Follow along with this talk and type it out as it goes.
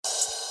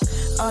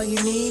All you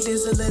need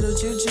is a little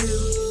juju.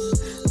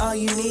 All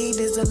you need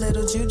is a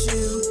little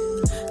juju.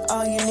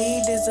 All you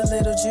need is a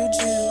little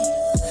juju.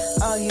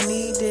 All you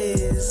need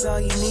is, all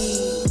you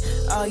need.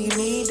 All you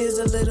need is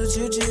a little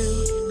juju.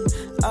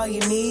 All you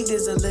need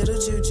is a little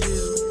juju.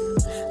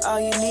 All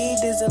you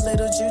need is a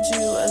little juju,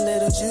 a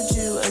little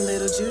juju, a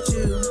little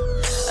juju.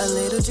 A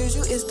little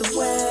juju is the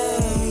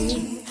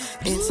way.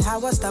 It's how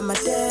I start my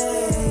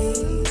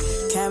day.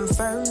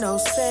 Confirm, no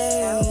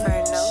say.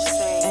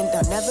 And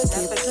I'll never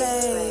get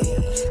played.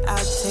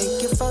 I'll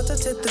take your photo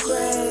to the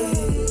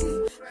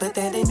grave. But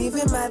that ain't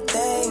even my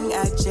thing.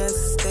 I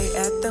just stay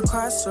at the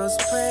crossroads,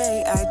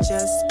 pray. I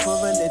just pour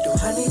a little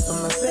honey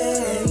from my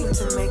babe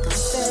to make them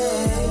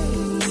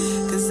stay.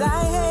 Cause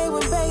I hate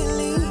when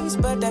Baileys,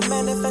 but I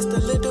manifest a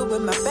little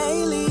with my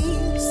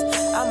Baileys.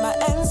 I'm my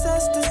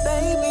ancestors,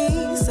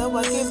 baby. So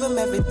I give them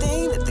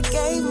everything that they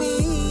gave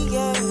me,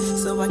 yeah.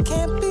 So I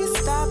can't be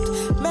stopped.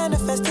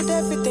 Manifested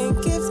everything,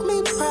 give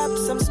me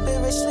props. I'm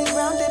spiritually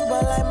grounded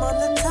while I'm on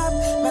the top.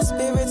 My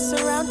spirit's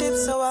surrounded,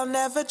 so I'll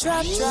never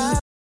drop.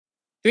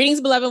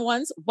 Greetings, beloved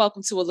ones.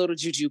 Welcome to A Little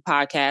Juju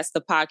podcast,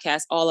 the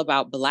podcast all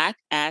about Black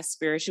ass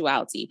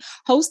spirituality,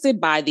 hosted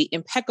by the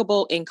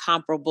impeccable,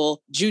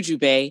 incomparable Juju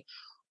Bae,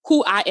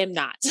 who I am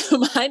not.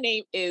 My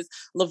name is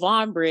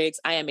LaVon Briggs.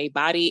 I am a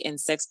body and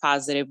sex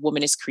positive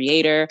womanist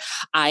creator.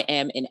 I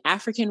am an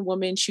African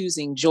woman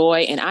choosing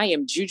joy, and I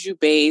am Juju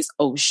Bae's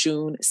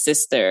Oshun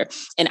sister.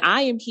 And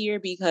I am here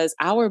because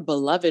our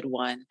beloved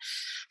one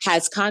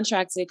has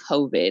contracted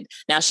COVID.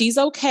 Now she's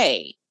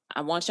okay.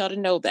 I want y'all to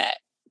know that.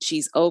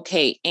 She's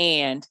okay,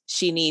 and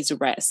she needs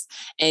rest.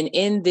 And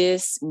in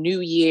this new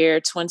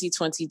year,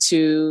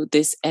 2022,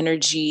 this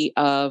energy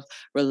of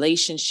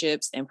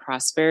relationships and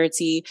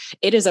prosperity,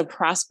 it is a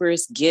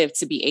prosperous gift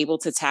to be able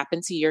to tap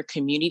into your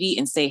community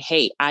and say,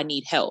 hey, I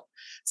need help.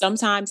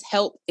 Sometimes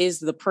help is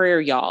the prayer,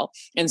 y'all.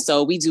 And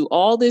so we do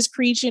all this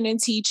preaching and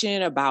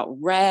teaching about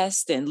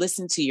rest and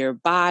listen to your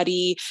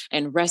body,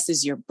 and rest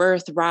is your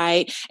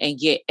birthright, and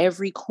get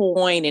every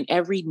coin and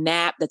every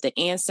nap that the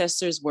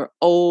ancestors were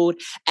owed,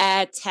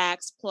 add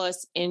tax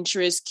plus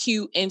interest,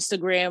 cute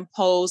Instagram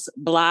posts,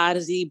 blah,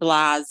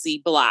 blah,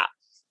 blah.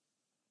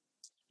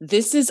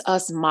 This is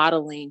us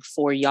modeling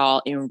for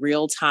y'all in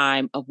real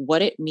time of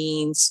what it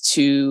means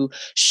to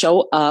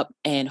show up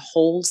and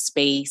hold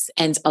space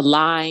and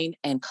align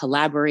and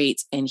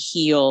collaborate and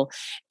heal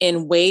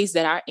in ways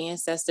that our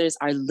ancestors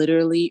are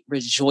literally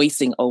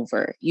rejoicing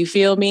over. You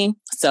feel me?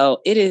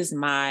 So it is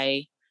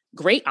my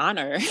great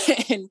honor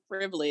and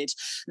privilege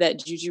that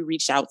Juju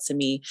reached out to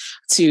me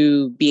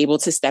to be able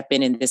to step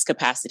in this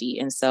capacity.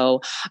 And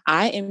so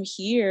I am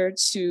here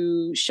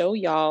to show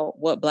y'all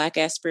what Black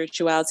ass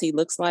spirituality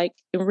looks like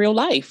in real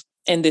life.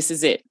 And this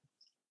is it.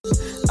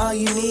 All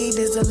you need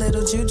is a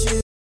little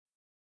juju.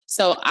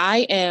 So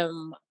I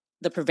am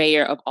the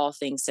purveyor of all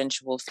things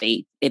sensual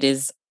faith. It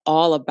is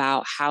all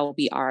about how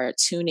we are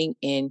tuning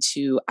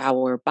into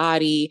our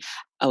body,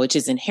 which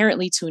is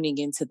inherently tuning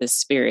into the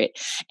spirit.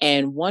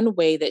 And one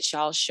way that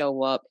y'all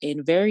show up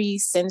in very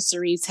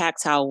sensory,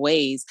 tactile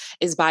ways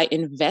is by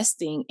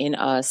investing in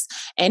us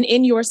and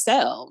in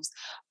yourselves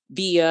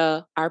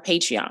via our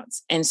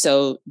Patreons. And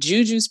so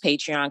Juju's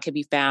Patreon can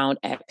be found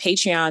at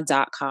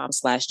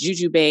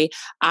patreon.com/JujuBae.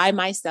 I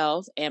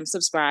myself am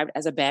subscribed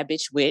as a bad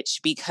bitch witch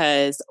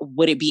because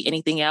would it be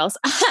anything else?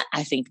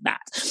 I think not.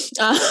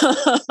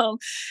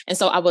 And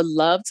so I would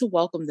love to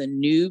welcome the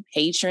new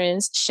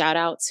patrons. Shout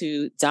out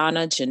to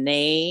Donna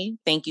Janae.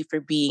 Thank you for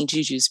being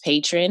Juju's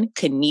patron.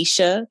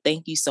 Kanisha,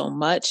 thank you so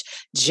much.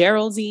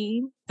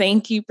 Geraldine,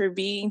 thank you for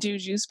being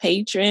Juju's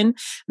patron.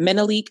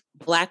 Menelik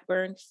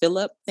Blackburn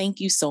Phillip, thank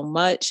you so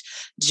much.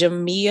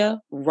 Jamia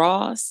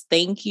Ross,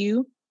 thank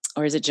you.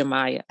 Or is it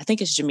Jemiah? I think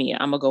it's Jamia.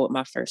 I'm going to go with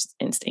my first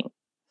instinct.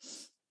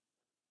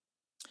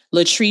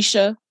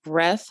 Latricia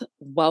Breath,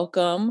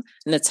 welcome.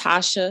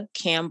 Natasha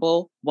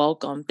Campbell,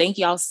 welcome. Thank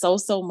y'all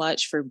so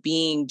much for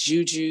being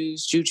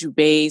Juju's, Juju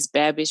Baes,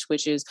 Bad Bitch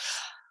Witches.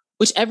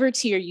 Whichever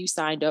tier you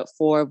signed up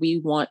for, we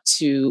want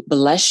to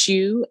bless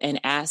you and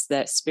ask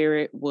that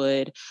Spirit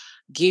would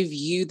give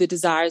you the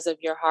desires of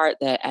your heart,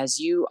 that as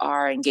you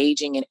are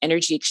engaging in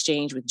energy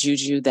exchange with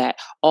Juju, that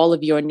all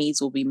of your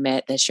needs will be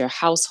met, that your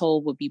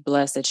household will be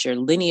blessed, that your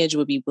lineage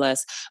will be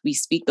blessed. We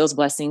speak those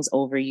blessings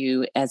over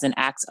you as an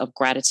act of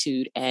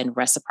gratitude and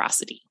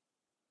reciprocity.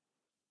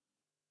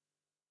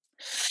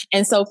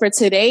 And so for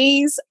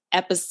today's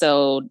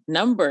episode,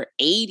 number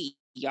 80,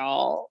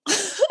 y'all,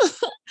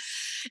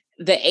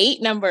 the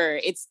 8 number,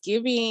 it's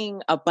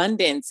giving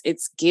abundance.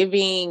 It's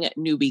giving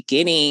new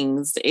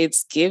beginnings.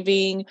 It's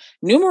giving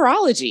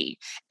numerology.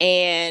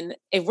 And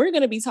if we're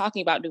going to be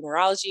talking about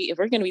numerology, if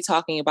we're going to be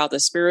talking about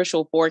the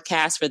spiritual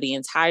forecast for the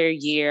entire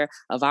year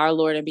of our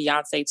Lord and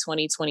Beyonce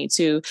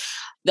 2022,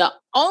 the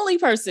only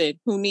person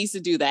who needs to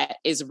do that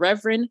is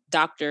Reverend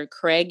Dr.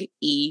 Craig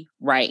E.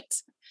 Wright.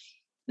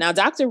 Now,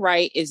 Dr.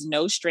 Wright is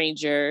no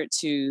stranger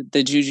to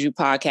the Juju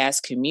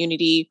podcast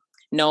community.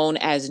 Known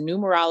as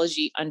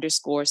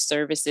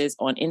numerology_services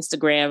on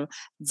Instagram,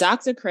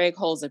 Dr. Craig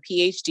holds a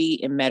PhD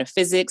in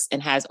metaphysics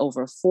and has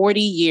over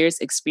 40 years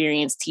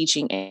experience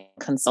teaching and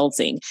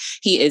Consulting.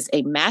 He is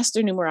a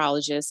master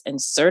numerologist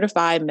and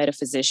certified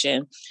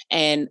metaphysician.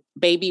 And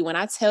baby, when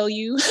I tell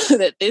you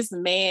that this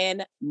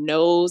man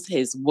knows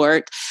his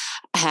work,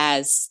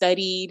 has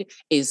studied,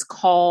 is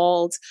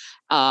called,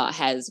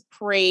 has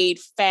prayed,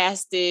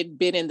 fasted,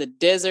 been in the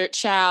desert,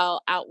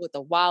 child, out with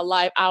the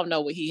wildlife. I don't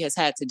know what he has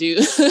had to do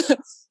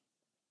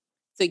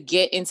to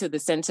get into the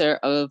center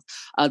of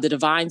the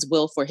divine's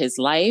will for his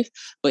life,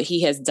 but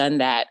he has done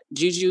that.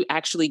 Juju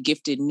actually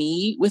gifted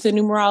me with a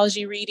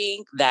numerology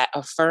reading that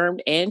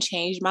affirmed and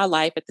changed my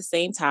life at the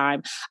same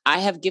time. I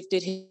have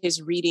gifted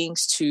his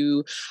readings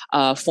to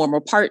former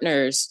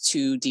partners,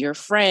 to dear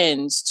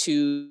friends,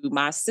 to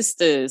my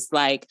sisters.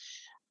 Like,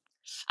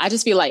 I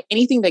just feel like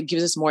anything that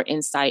gives us more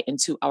insight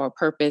into our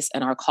purpose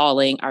and our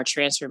calling, our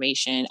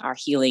transformation, our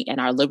healing, and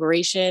our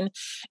liberation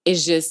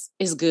is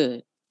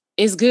good.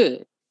 It's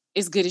good.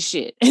 It's good as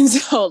shit. And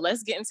so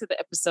let's get into the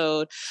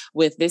episode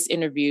with this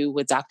interview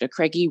with Dr.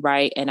 Craigie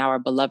Wright and our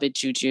beloved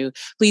Juju.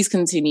 Please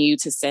continue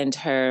to send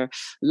her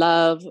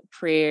love,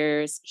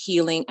 prayers,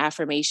 healing,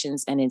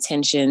 affirmations, and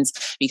intentions,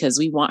 because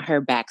we want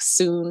her back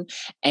soon.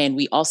 And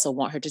we also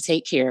want her to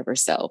take care of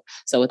herself.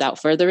 So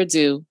without further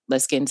ado,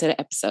 let's get into the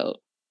episode.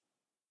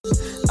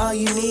 All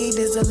you need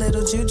is a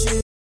little juju.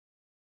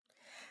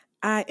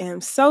 I am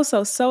so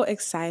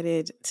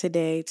excited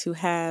today to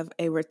have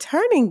a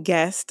returning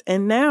guest,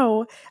 and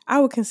now I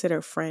would consider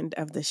a friend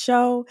of the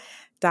show,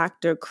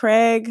 Dr.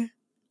 Craig,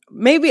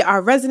 maybe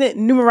our resident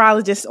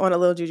numerologist on a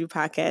Little Juju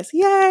podcast.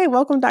 Yay!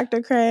 Welcome,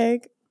 Dr.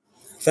 Craig.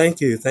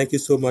 Thank you. Thank you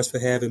so much for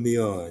having me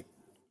on.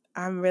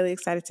 I'm really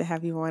excited to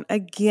have you on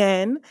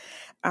again.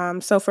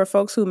 So for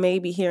folks who may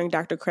be hearing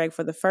Dr. Craig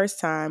for the first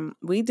time,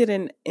 we did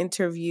an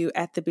interview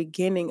at the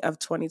beginning of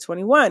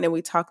 2021, and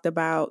we talked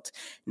about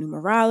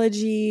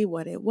numerology,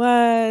 what it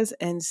was,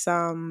 and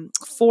some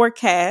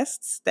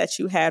forecasts that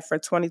you had for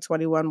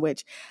 2021,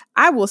 which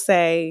I will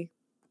say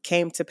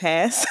came to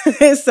pass.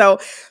 So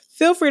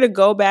feel free to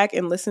go back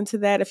and listen to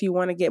that if you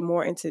want to get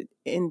more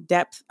in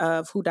depth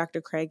of who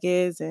Dr. Craig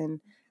is and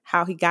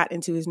how he got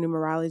into his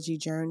numerology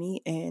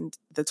journey and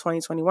the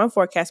 2021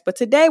 forecast. But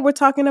today we're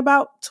talking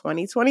about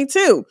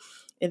 2022.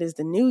 It is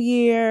the new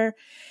year.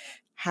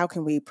 How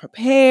can we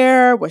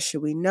prepare? What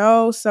should we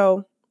know?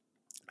 So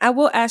I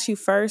will ask you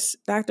first,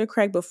 Dr.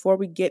 Craig, before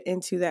we get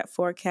into that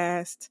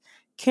forecast,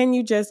 can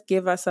you just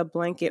give us a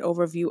blanket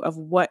overview of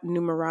what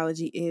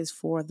numerology is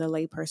for the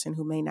layperson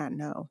who may not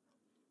know?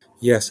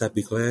 Yes, I'd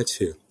be glad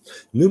to.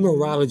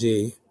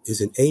 Numerology is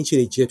an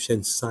ancient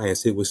Egyptian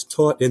science. It was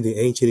taught in the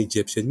ancient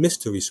Egyptian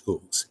mystery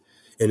schools,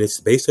 and it's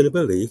based on the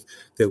belief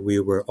that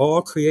we were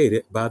all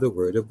created by the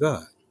word of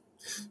God.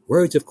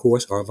 Words, of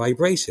course, are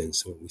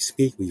vibrations. When we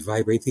speak, we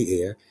vibrate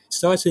the air. It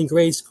starts in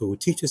grade school.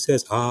 Teacher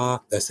says,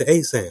 that's the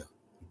A sound.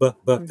 But,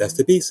 that's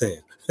the B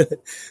sound.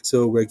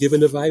 So we're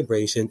given a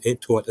vibration and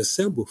taught a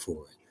symbol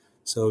for it.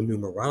 So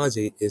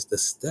numerology is the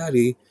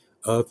study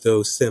of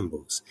those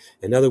symbols.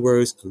 In other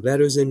words,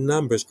 letters and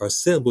numbers are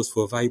symbols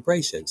for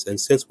vibrations. And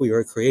since we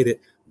are created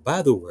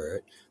by the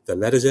word, the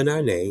letters in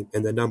our name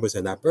and the numbers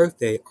in our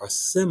birthday are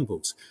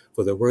symbols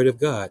for the word of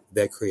God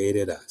that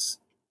created us.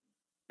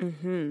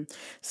 Mm-hmm.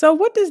 So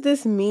what does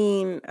this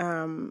mean?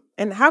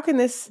 And how can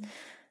this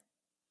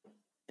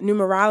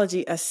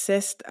numerology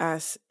assist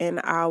us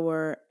in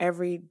our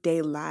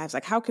everyday lives?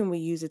 Like, how can we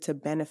use it to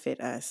benefit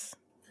us?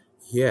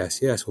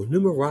 Yes. Well,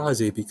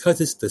 numerology,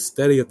 because it's the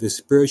study of the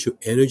spiritual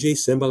energy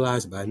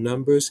symbolized by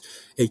numbers,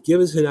 it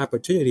gives us an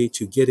opportunity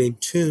to get in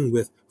tune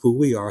with who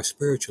we are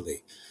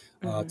spiritually.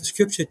 The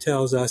scripture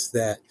tells us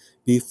that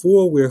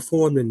before we're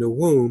formed in the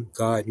womb,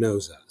 God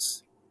knows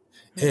us,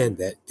 and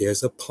that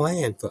there's a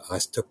plan for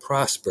us to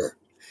prosper.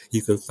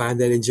 You can find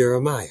that in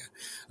Jeremiah.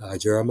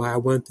 Jeremiah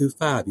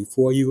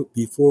 1-5.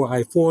 Before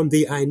I formed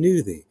thee, I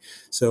knew thee.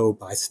 So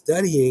by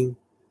studying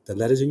the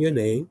letters in your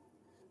name,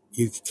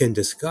 you can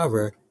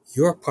discover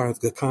you're part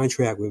of the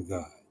contract with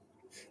God.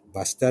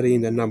 By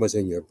studying the numbers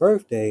in your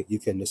birthday, you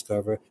can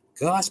discover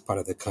God's part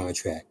of the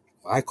contract.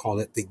 I call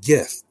it the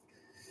gift.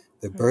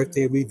 The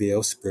birthday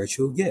reveals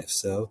spiritual gifts.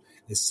 So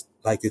it's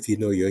like if you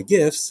know your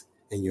gifts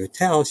and your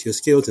talents, your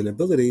skills and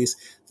abilities,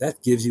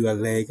 that gives you a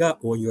leg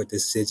up on your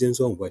decisions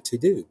on what to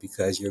do,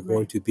 because you're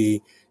going to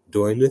be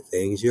doing the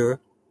things you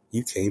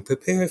came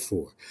prepared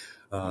for.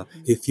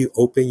 If you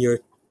open your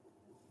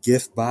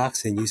gift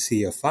box and you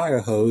see a fire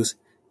hose,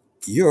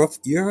 you're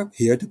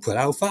here to put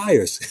out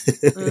fires.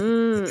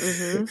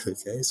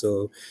 Okay,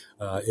 so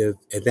if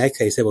in that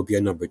case, that would be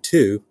a number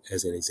 2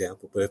 as an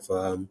example. But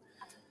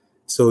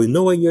so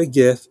knowing your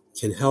gift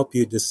can help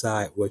you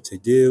decide what to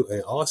do,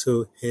 and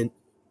also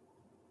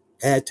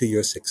add to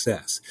your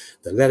success.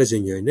 The letters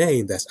in your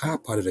name, that's our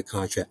part of the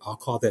contract. I'll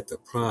call that the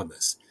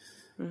promise.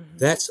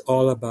 That's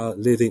all about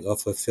living a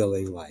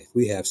fulfilling life.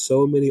 We have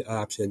so many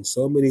options.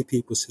 So many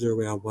people sit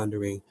around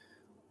wondering,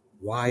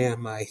 why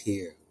am I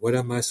here? What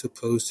am I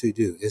supposed to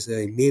do? Is there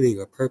a meaning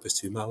or purpose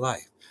to my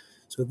life?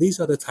 So these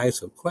are the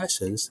types of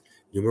questions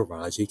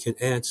numerology can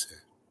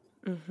answer.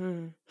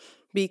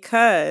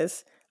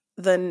 Because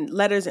the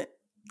letters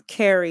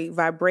carry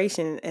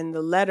vibration, and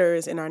the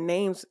letters in our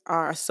names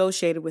are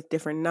associated with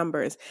different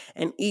numbers,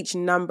 and each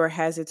number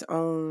has its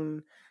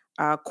own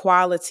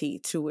quality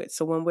to it.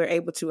 So when we're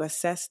able to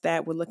assess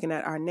that, we're looking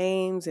at our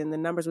names and the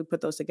numbers, we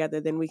put those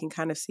together, then we can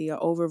kind of see an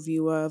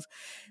overview of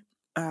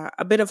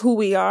a bit of who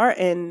we are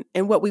and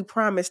what we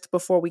promised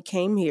before we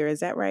came here. Is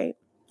that right?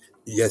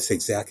 Yes,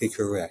 exactly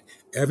correct.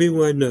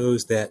 Everyone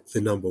knows that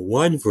the number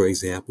 1, for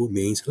example,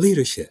 means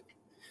leadership.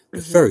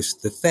 The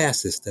first, the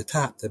fastest, the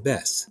top, the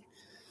best.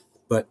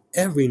 But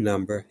every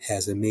number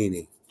has a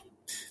meaning.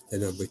 The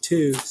number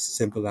 2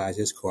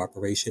 symbolizes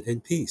cooperation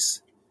and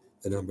peace.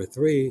 The number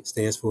 3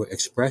 stands for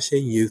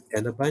expression, youth,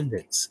 and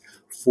abundance.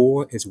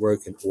 4 is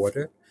work and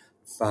order.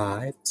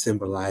 5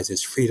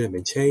 symbolizes freedom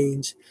and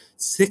change.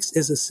 6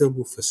 is a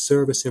symbol for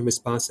service and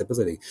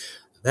responsibility.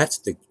 That's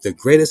the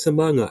greatest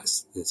among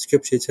us. The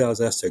scripture tells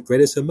us the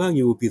greatest among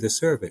you will be the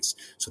servants.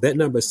 So that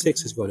number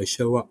 6 is going to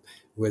show up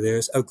where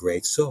there's a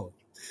great soul.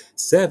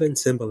 7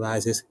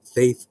 symbolizes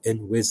faith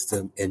and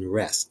wisdom and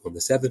rest. On the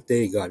 7th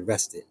day, God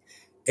rested.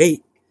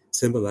 8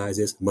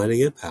 symbolizes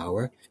money and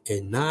power.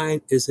 And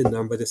 9 is the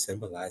number that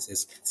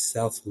symbolizes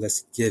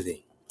selfless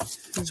giving.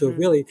 So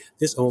really,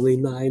 there's only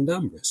 9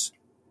 numbers.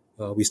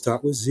 We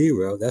start with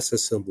 0. That's a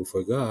symbol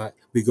for God.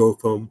 We go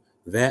from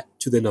that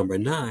to the number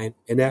 9.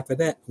 And after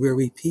that, we're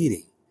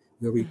repeating.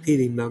 We're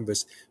repeating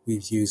numbers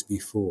we've used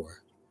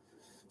before.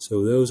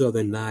 So those are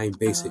the 9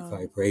 basic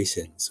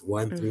vibrations,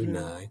 1 through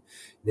 9.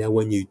 Now,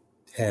 when you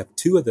have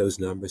 2 of those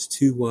numbers,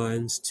 2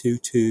 1s, 2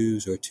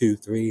 2s, or 2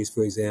 3s,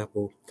 for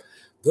example,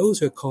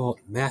 those are called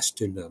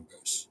master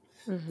numbers.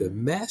 The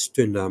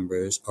master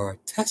numbers are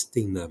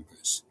testing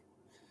numbers.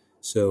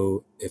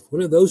 So if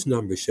one of those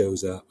numbers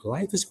shows up,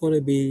 life is going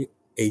to be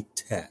a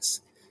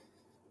test.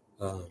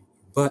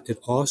 But it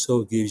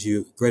also gives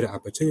you greater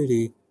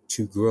opportunity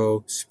to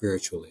grow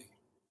spiritually.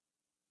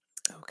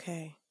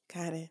 Okay,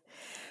 got it.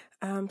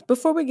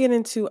 Before we get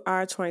into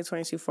our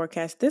 2022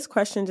 forecast, this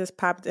question just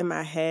popped in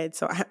my head,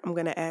 so I'm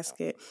going to ask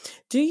it.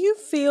 Do you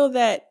feel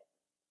that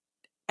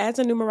as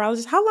a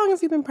numerologist, how long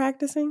have you been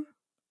practicing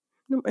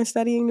and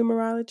studying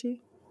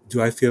numerology?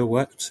 Do I feel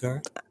what?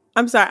 Sorry?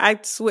 I'm sorry, I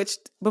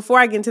switched. Before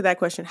I get into that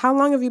question, how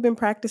long have you been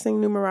practicing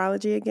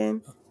numerology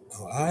again?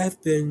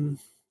 I've been...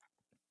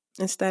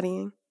 And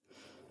studying?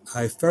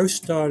 I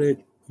first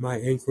started my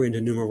inquiry into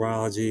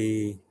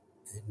numerology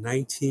in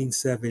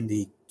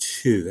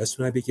 1972. That's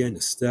when I began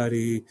to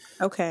study.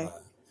 Okay.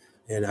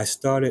 And I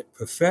started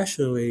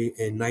professionally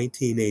in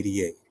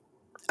 1988.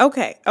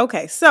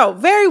 Okay. So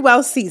very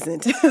well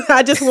seasoned.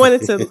 I just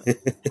wanted to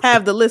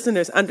have the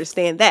listeners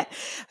understand that.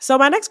 So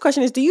my next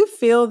question is, do you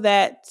feel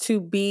that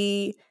to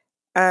be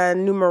a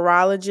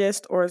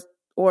numerologist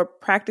or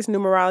practice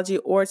numerology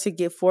or to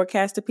give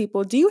forecasts to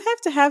people, do you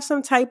have to have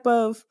some type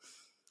of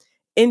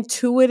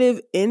intuitive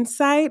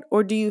insight,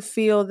 or do you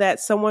feel that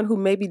someone who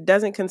maybe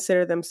doesn't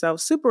consider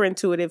themselves super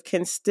intuitive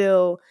can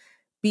still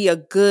be a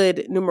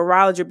good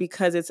numerologist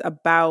because it's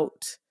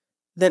about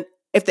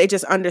if they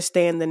just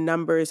understand the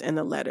numbers and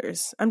the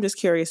letters? I'm just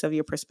curious of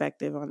your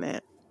perspective on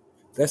that.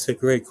 That's a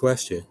great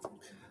question.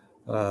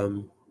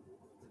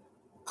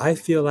 I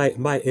feel like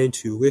my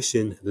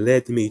intuition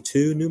led me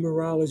to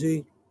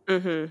numerology.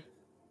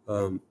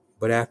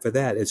 But after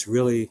that, it's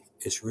really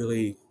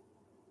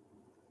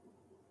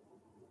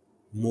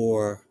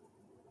more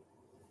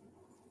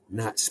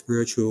not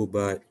spiritual,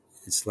 but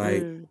it's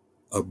like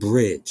a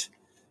bridge.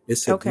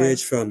 It's a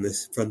bridge from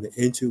the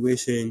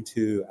intuition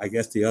to, I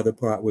guess the other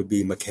part would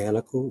be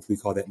mechanical, if we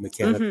call that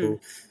mechanical.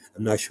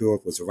 I'm not sure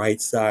if it was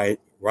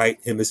right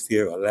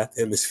hemisphere or left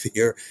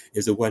hemisphere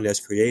is the one that's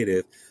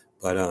creative.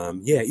 But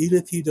even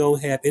if you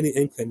don't have any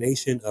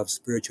inclination of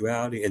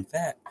spirituality, in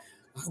fact,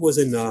 I was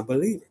a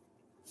non-believer.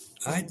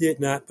 I did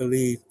not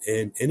believe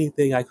in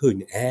anything I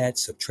couldn't add,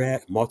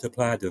 subtract,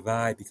 multiply,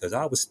 divide, because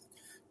I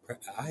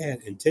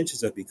had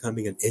intentions of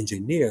becoming an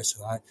engineer.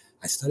 So I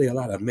studied a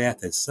lot of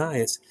math and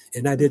science,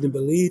 and I didn't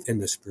believe in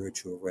the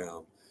spiritual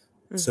realm.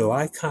 So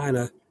I kind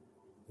of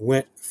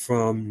went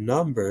from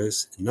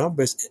numbers.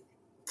 Numbers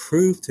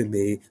proved to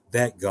me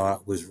that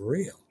God was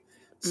real.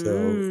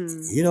 So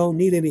you don't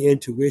need any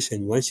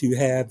intuition. Once you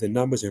have the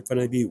numbers in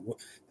front of you,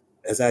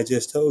 as I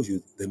just told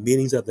you, the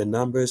meanings of the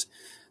numbers,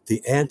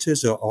 the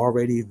answers are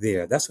already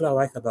there. That's what I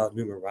like about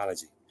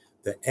numerology.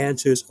 The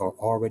answers are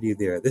already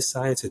there. This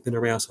science has been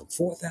around some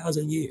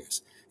 4,000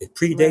 years. It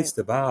predates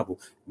the Bible.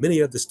 Many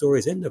of the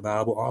stories in the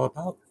Bible are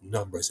about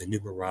numbers and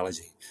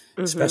numerology,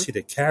 especially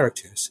the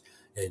characters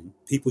and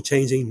people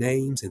changing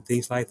names and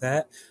things like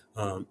that.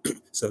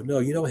 So no,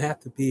 you don't have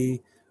to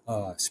be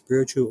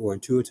spiritual or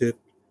intuitive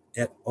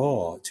at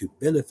all to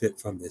benefit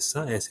from this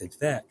science. In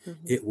fact,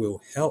 it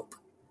will help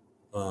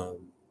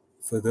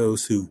for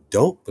those who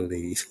don't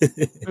believe.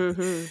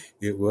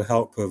 It will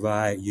help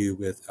provide you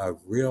with a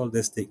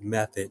realistic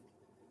method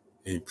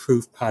and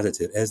proof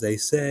positive. As they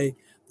say,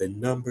 the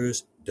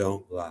numbers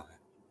don't lie.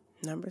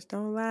 Numbers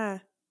don't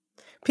lie.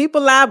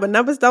 People lie, but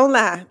numbers don't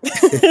lie.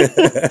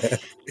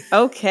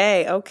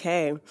 Okay.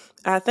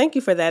 Thank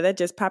you for that. That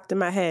just popped in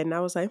my head, and I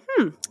was like,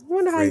 I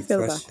wonder how you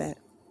feel about that.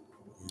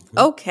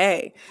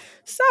 Okay,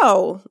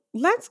 so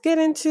let's get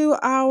into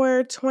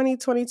our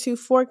 2022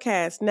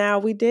 forecast. Now,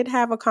 we did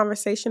have a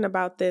conversation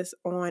about this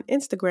on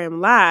Instagram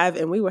Live,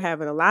 and we were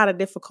having a lot of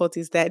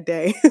difficulties that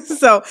day.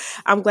 So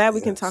I'm glad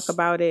we can talk Yes,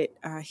 about it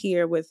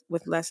here with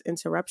less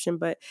interruption.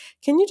 But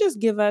can you just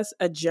give us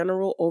a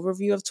general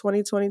overview of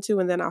 2022,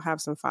 and then I'll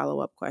have some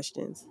follow-up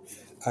questions?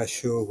 I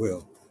sure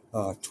will.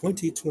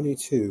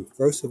 2022,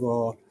 first of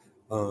all,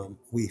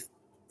 we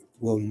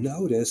will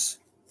notice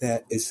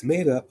that it's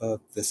made up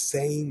of the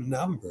same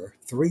number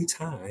three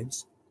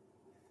times,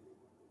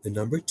 the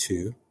number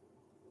 2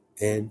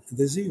 and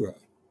the 0.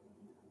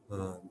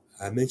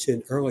 I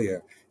mentioned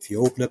earlier, if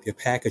you open up your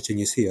package and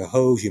you see a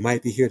hose, you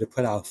might be here to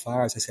put out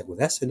fires. I said, well,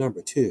 that's the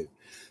number 2.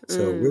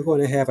 So we're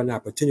going to have an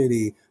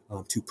opportunity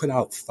to put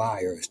out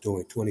fires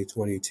during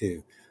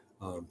 2022,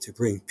 to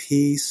bring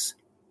peace,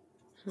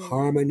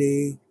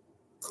 harmony,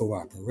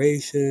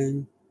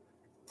 cooperation,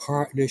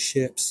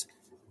 partnerships.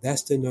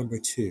 That's the number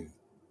 2.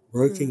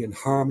 Working in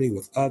harmony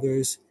with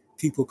others,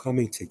 people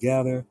coming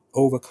together,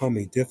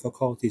 overcoming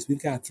difficulties.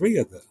 We've got 3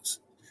 of those.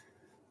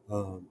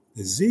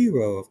 The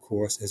 0, of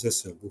course, is a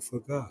symbol for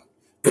God.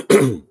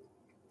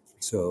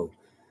 So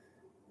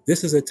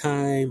this is a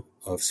time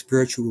of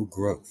spiritual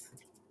growth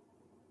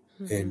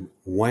and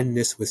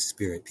oneness with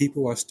spirit.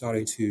 People are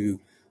starting to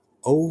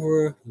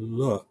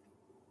overlook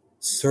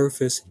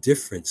surface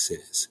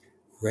differences,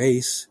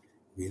 race,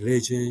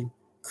 religion,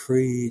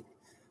 creed,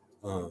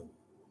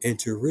 and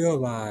to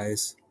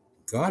realize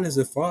God is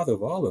the Father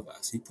of all of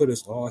us. He put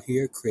us all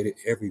here, created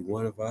every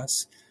one of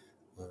us.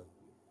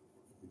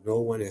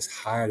 No one is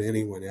higher than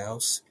anyone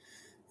else.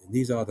 And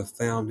these are the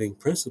founding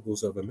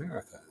principles of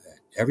America, that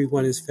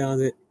everyone is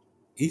founded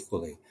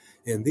equally.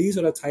 And these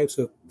are the types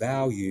of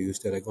values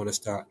that are going to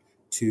start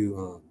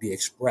to be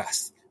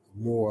expressed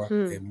more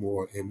and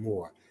more and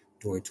more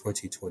during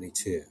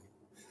 2022.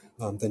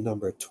 The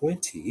number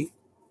 20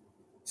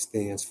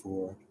 stands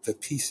for the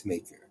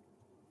peacemaker.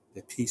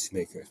 The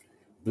peacemaker.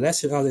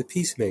 Blessed are the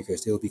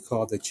peacemakers. They will be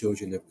called the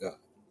children of God.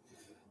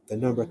 The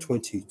number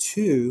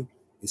 22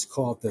 is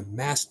called the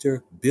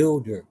master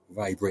builder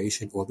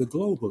vibration, or the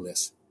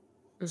globalist.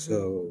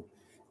 So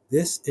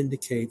this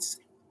indicates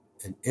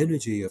an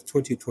energy of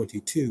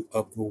 2022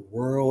 of the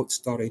world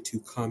starting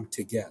to come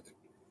together.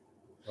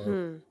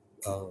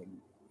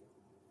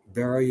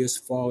 Barriers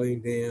falling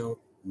down,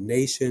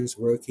 nations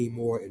working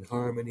more in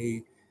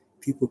harmony,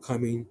 people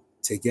coming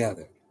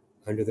together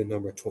under the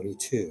number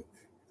 22.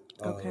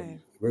 Okay.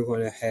 We're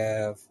going to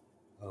have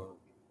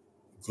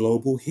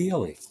global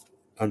healing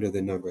under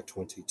the number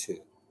 22.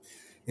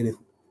 And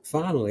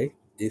finally,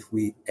 if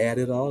we add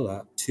it all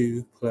up,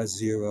 2 plus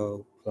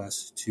 0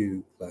 plus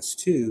 2 plus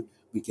 2,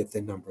 we get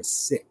the number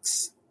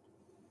 6.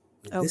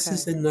 And this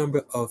is the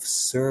number of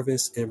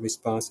service and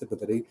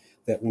responsibility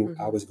that when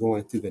I was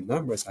going through the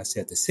numbers, I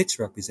said the 6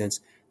 represents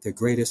the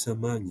greatest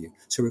among you.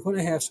 So we're going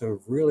to have some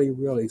really,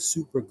 really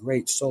super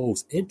great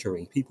souls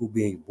entering, people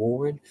being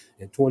born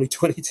in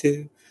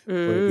 2022.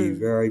 Going to be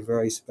very,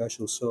 very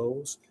special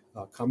souls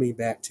coming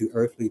back to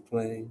earthly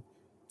plane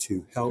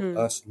to help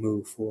us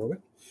move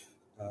forward.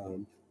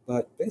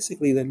 But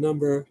basically, the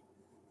number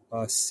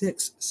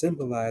 6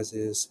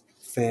 symbolizes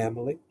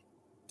family,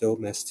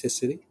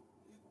 domesticity,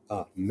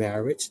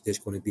 marriage. There's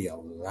going to be a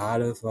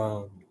lot of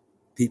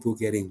people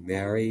getting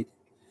married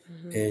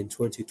in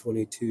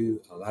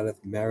 2022, a lot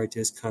of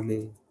marriages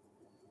coming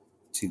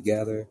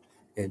together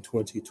in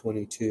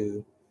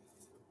 2022,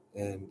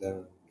 and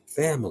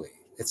family.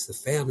 It's the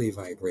family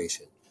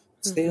vibration.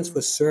 It stands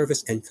for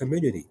service and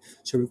community.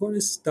 So we're going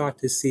to start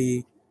to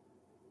see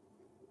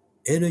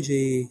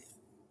energy,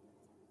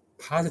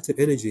 positive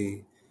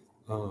energy,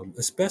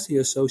 especially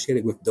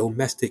associated with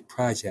domestic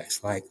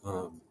projects like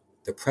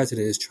the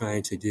president is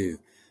trying to do,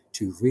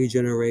 to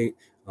regenerate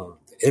the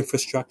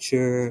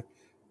infrastructure,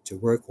 to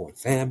work on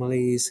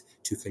families,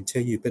 to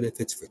continue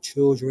benefits for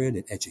children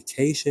and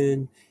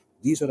education.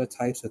 These are the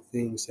types of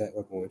things that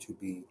are going to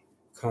be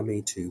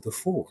coming to the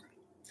fore.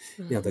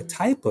 Now, the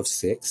type of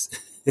 6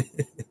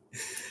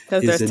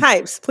 Because there's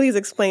types. Please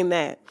explain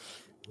that.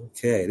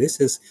 Okay, this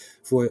is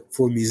for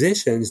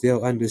musicians,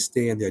 they'll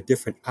understand there are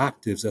different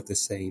octaves of the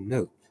same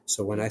note.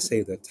 So when I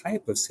say the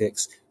type of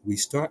 6, we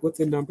start with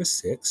the number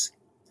 6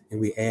 and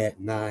we add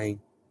 9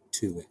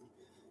 to it.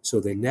 So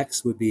the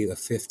next would be a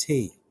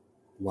 15.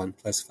 1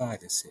 plus 5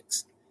 is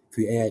 6. If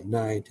we add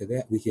 9 to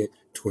that, we get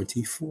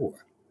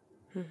 24.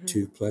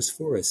 2 plus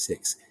 4 is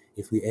 6.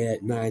 If we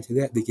add 9 to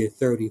that, we get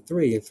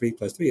 33, and 3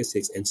 plus 3 is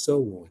 6, and so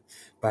on.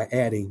 By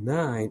adding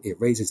 9,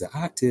 it raises the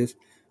octave,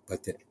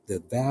 but the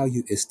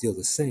value is still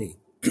the same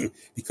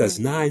because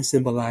 9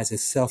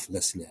 symbolizes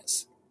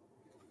selflessness.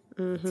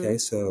 Okay,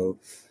 so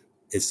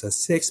it's a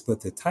 6,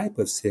 but the type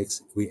of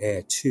 6, we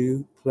add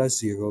 2 plus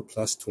 0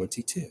 plus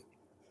 22.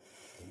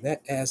 And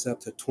that adds up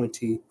to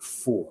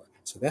 24.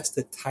 So that's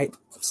the type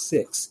of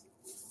 6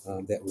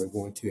 that we're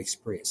going to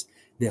experience.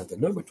 Now, the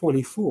number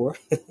 24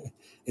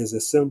 is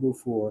a symbol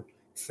for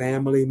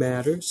family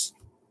matters,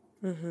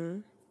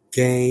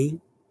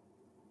 gain,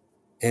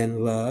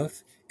 and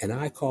love. And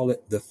I call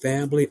it the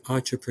family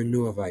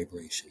entrepreneur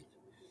vibration.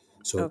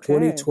 So in Okay.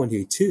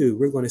 2022,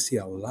 we're going to see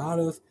a lot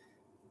of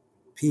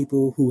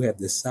people who have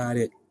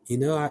decided,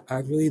 I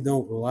really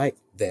don't like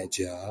that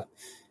job.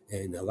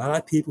 And a lot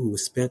of people who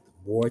spent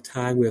more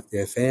time with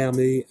their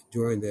family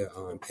during the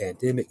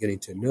pandemic, getting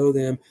to know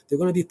them, they're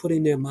going to be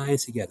putting their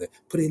minds together,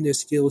 putting their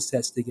skill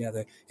sets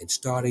together, and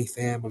starting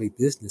family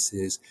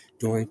businesses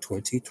during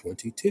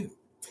 2022.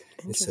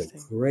 It's a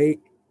Interesting. great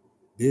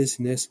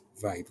business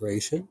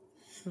vibration.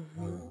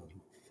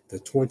 The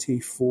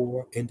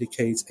 24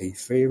 indicates a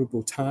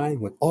favorable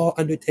time when all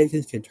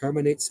undertakings can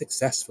terminate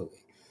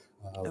successfully.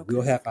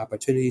 We'll have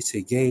opportunities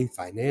to gain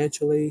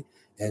financially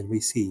and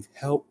receive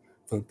help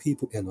from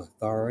people in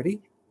authority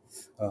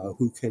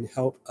who can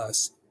help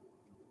us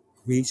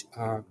reach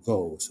our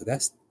goals. So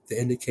that's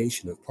the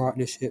indication of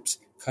partnerships,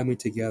 coming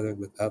together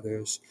with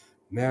others,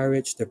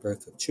 marriage, the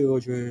birth of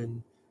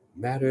children,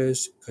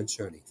 matters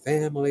concerning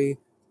family,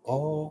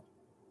 all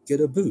get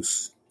a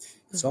boost.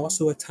 It's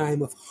also a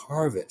time of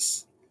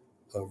harvest,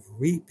 of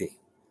reaping.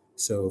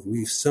 So if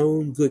we've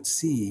sown good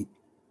seed,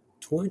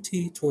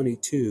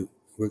 2022,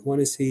 we're going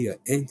to see an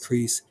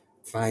increase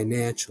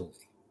financially.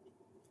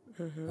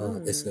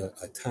 It's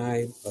a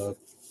time of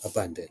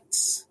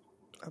abundance.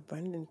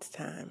 Abundance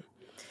time.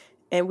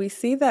 And we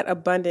see that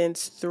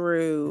abundance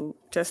through,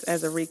 just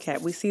as a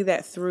recap, we see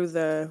that through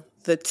the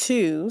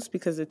twos,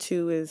 because the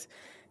two is,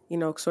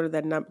 sort of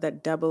that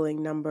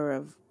doubling number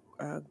of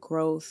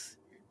growth,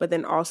 but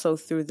then also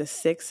through the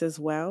six as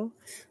well.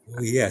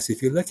 Oh, yes.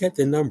 If you look at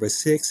the number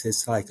 6,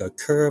 it's like a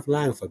curved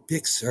line with a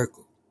big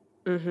circle.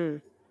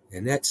 And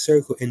that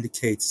circle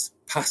indicates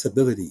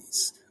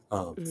possibilities,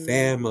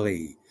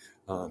 family,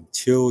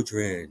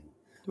 children.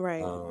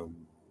 Right.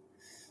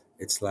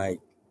 It's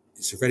like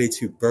it's ready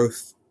to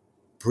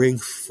bring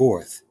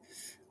forth.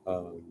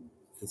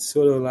 It's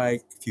sort of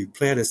like if you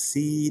plant a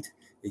seed,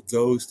 it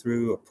goes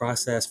through a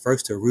process.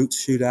 First, the roots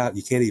shoot out.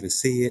 You can't even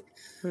see it.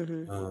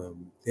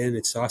 Then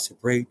it starts to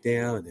break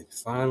down, and then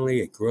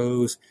finally it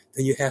grows.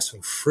 Then you have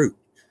some fruit.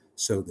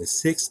 So the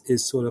 6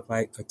 is sort of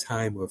like a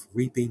time of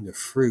reaping the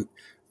fruit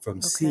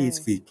from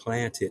seeds we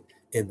planted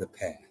in the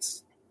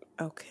past.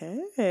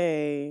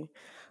 Okay.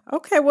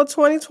 Well,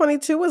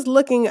 2022 is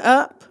looking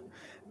up.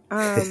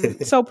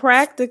 So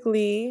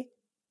practically,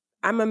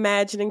 I'm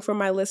imagining for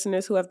my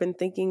listeners who have been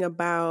thinking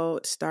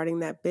about starting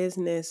that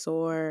business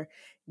or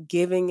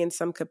giving in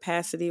some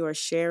capacity or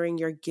sharing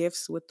your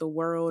gifts with the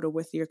world or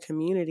with your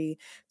community,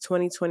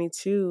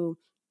 2022,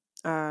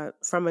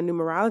 from a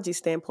numerology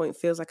standpoint,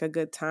 feels like a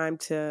good time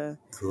to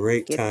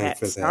Great get time that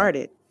for that.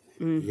 started.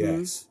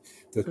 Yes.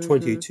 The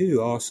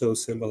 22 also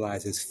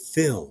symbolizes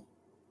film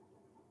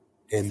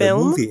and the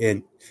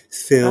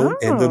Film?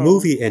 the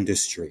movie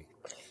industry.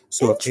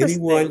 So if Interesting.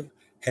 anyone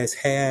has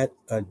had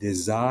a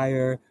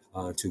desire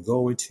to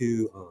go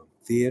into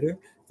theater,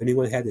 if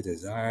anyone had the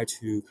desire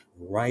to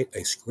write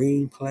a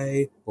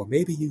screenplay, or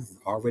maybe you've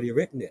already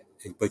written it,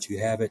 but you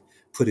haven't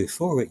put it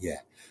forward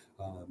yet.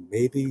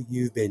 Maybe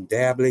you've been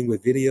dabbling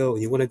with video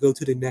and you want to go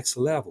to the next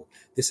level.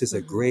 This is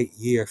a great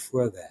year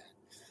for that.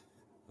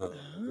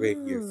 Great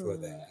year for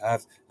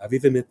that. I've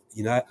even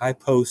been, I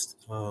post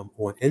on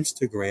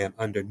Instagram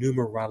under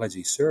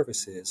numerology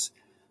services.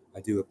 I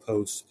do a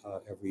post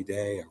every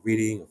day, a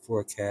reading, a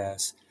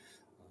forecast.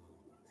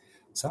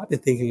 So I've been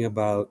thinking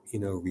about,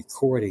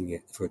 recording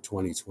it for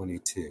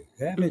 2022.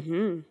 I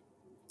haven't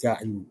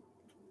gotten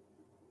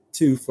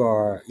too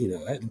far,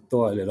 I haven't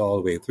thought it all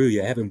the way through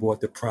yet. I haven't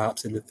bought the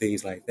props and the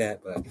things like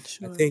that, but I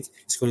think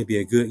it's going to be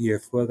a good year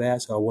for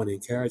that. So I want to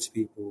encourage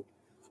people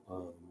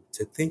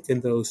to think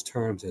in those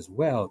terms as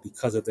well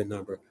because of the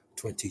number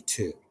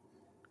 22.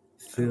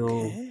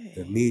 Film,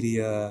 the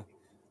media,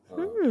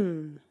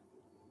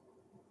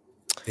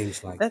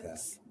 things like that.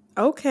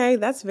 Okay,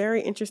 that's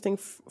very interesting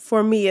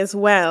for me as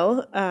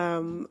well.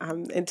 I'm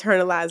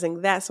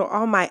internalizing that. So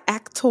all my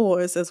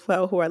actors as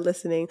well who are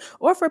listening,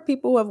 or for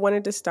people who have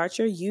wanted to start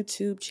your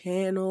YouTube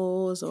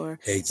channels or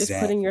just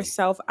putting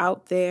yourself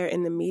out there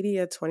in the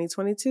media,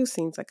 2022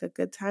 seems like a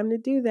good time to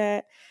do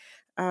that.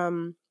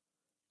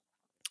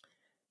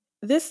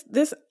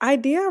 This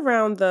idea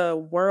around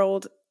the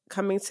world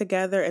coming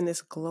together and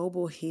this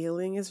global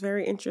healing is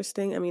very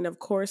interesting. I mean, of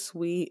course,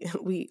 we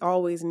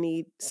always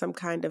need some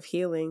kind of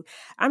healing.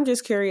 I'm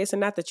just curious, and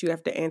not that you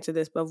have to answer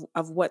this, but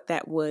of what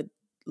that would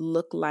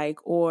look like,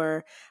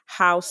 or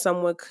how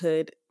someone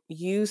could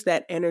use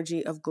that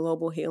energy of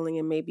global healing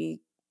and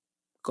maybe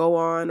go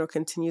on or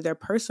continue their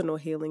personal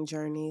healing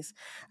journeys.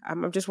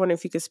 I'm just wondering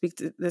if you could speak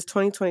to, does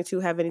 2022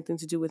 have anything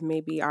to do with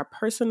maybe our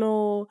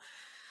personal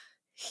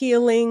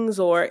healings,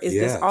 or is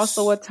this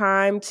also a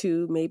time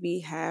to maybe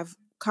have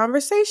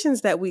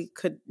conversations that we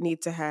could need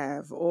to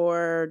have,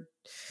 or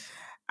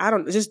I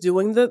don't know, just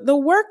doing the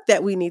work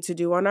that we need to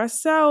do on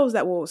ourselves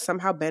that will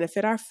somehow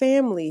benefit our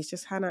families?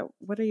 Just kind of,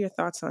 what are your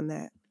thoughts on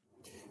that?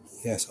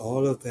 Yes,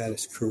 all of that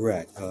is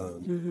correct.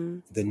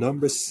 The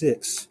number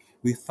 6,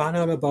 we found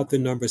out about the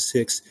number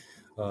 6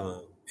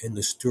 in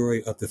the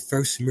story of the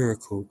first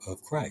miracle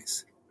of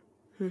Christ.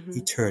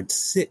 He turned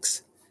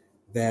 6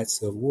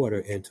 vats of water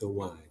into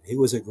wine. He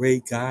was a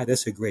great guy.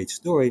 That's a great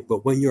story.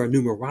 But when you're a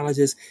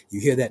numerologist, you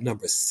hear that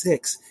number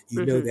 6,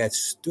 you know that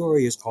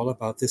story is all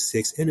about the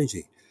 6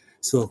 energy.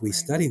 So if we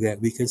study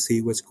that, we can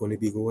see what's going to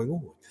be going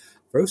on.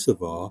 First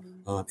of all,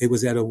 it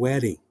was at a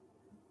wedding.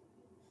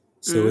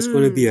 So it's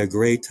going to be a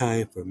great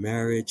time for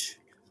marriage,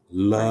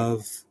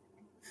 love.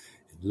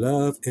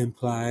 Love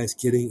implies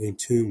getting in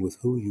tune with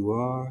who you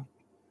are,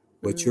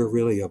 what you're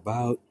really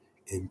about,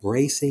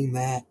 embracing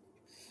that.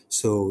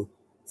 So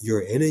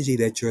your energy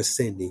that you're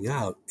sending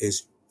out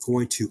is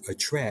going to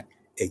attract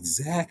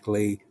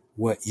exactly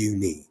what you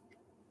need.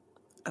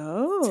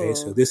 Oh. Okay,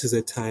 so this is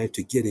a time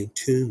to get in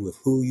tune with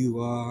who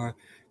you are,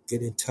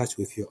 get in touch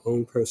with your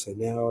own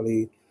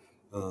personality.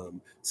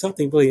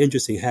 Something really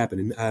interesting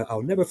happened, and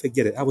I'll never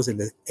forget it. I was in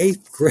the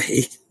 8th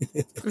grade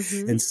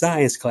in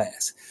science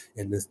class,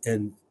 and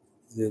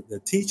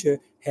the teacher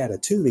had a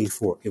tuning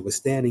fork. It was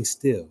standing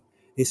still.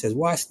 He says,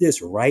 "Watch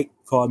this," right?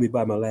 Called me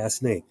by my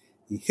last name.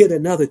 He hit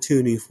another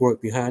tuning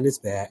fork behind his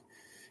back,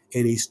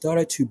 and he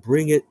started to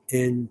bring it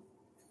in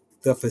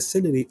the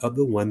vicinity of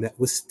the one that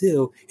was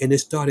still, and it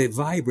started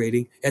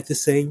vibrating at the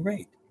same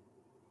rate.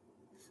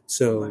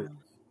 So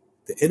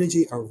the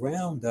energy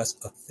around us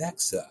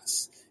affects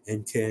us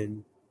and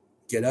can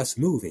get us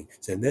moving.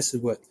 So, and this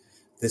is what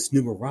this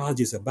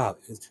numerology is about.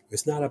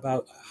 It's not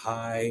about a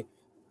high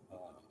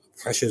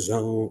pressure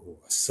zone or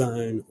a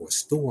sun or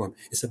storm.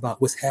 It's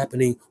about what's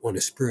happening on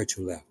a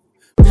spiritual level.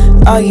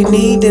 All you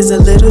need is a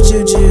little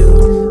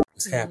juju.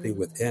 What's happening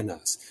within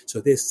us.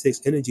 So this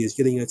 6 energy is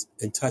getting us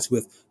in touch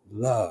with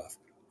love,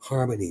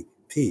 harmony,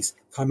 peace,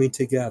 coming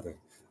together,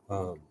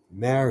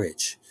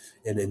 marriage.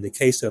 And in the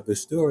case of the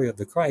story of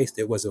the Christ,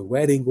 there was a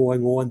wedding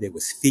going on, there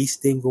was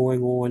feasting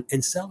going on,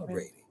 and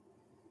celebrating.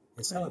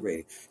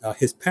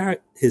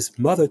 His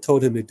mother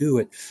told him to do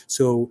it.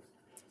 So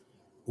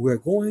we're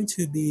going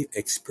to be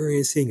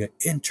experiencing an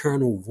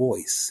internal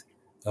voice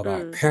of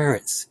our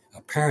parents,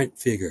 a parent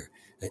figure,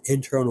 an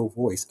internal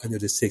voice under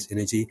the 6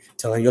 energy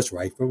telling us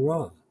right from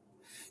wrong.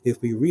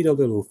 If we read a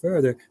little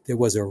further, there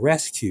was a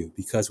rescue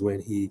because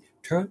when he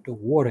turned the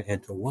water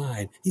into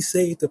wine, he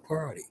saved the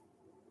party.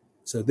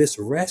 So this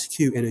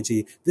rescue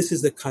energy, this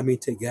is the coming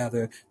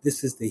together,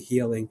 this is the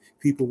healing,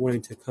 people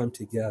wanting to come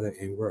together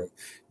and work.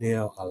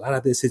 Now, a lot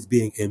of this is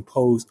being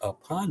imposed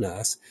upon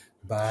us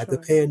by the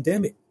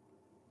pandemic.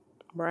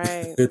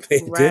 Right. The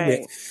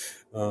pandemic.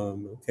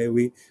 Okay,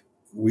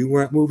 we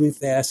weren't moving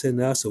fast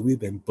enough, so we've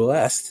been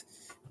blessed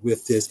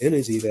with this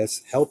energy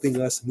that's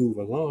helping us move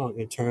along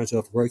in terms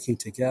of working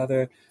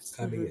together,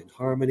 coming in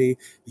harmony.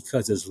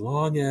 Because as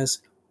long as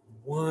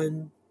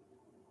one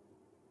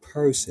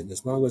person,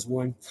 as long as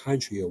one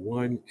country or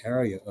one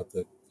area of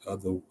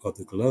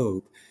the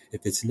globe,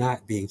 if it's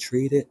not being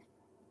treated,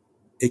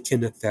 it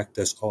can affect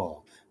us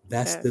all.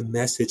 That's the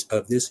message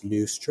of this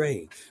new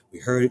strain. We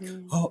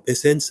heard,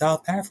 it's in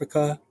South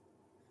Africa.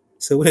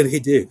 So what did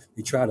he do?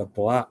 He tried to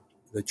block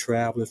the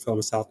travelers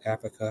from South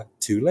Africa.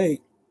 Too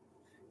late.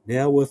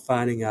 Now we're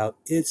finding out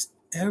it's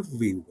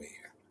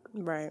everywhere.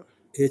 Right.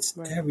 It's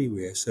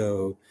everywhere.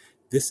 So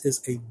this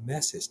is a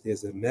message.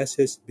 There's a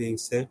message being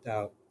sent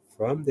out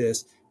from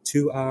this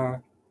to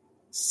our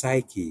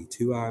psyche,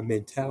 to our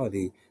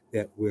mentality,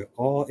 that we're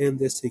all in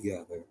this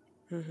together.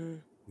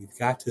 We've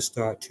got to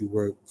start to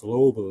work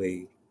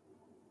globally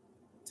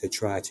to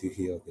try to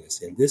heal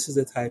this. And this is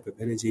the type of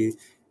energy,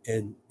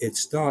 and it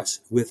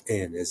starts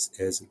within, as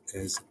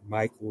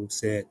Michael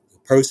said, the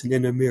person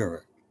in the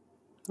mirror.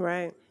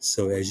 Right.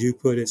 So as you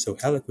put it so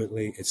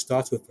eloquently, it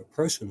starts with a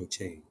personal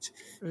change.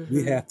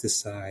 We have to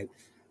decide,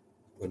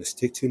 I'm going to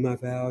stick to my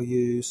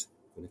values,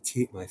 I'm going to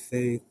keep my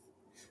faith,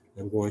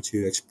 I'm going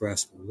to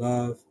express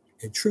love.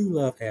 And true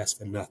love asks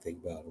for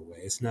nothing, by the way.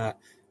 It's not,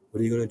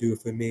 what are you going to do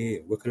for me?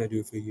 What can I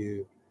do for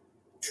you?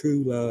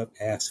 True love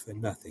asks for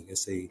nothing.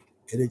 It's a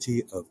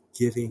energy of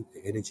giving,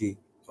 the energy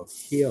of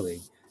healing.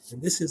 And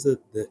this is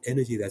the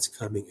energy that's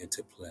coming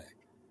into play,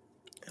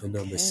 the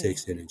number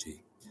 6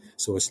 energy.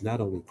 So it's not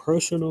only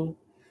personal,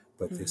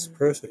 but this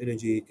personal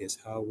energy is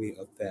how we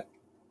affect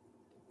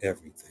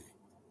everything,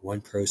 one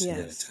person at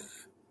a time.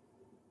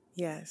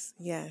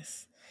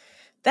 Yes.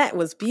 That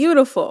was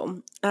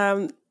beautiful.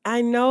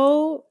 I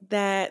know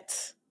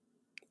that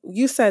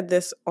you said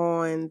this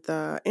on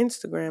the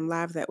Instagram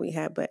live that we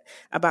had, but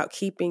about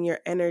keeping your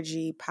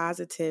energy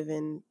positive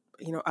and,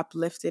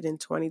 uplifted in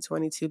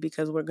 2022,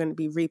 because we're going to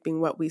be reaping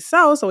what we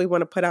sow. So we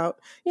want to put out,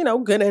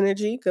 good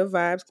energy, good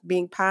vibes,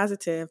 being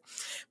positive.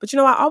 But,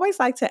 I always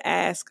like to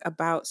ask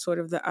about sort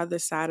of the other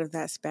side of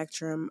that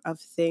spectrum of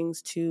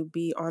things to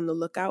be on the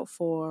lookout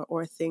for,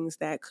 or things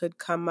that could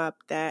come up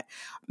that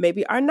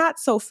maybe are not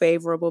so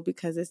favorable,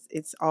 because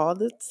it's all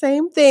the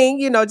same thing,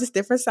 just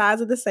different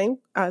sides of the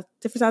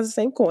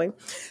same coin.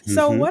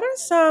 So what are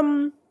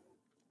some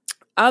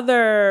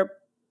other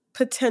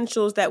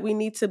potentials that we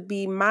need to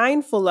be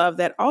mindful of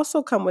that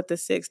also come with the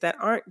 6, that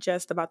aren't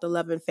just about the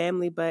love and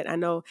family? But I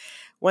know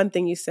one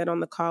thing you said on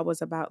the call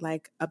was about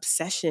like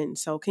obsession.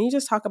 So can you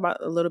just talk about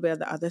a little bit of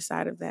the other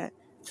side of that?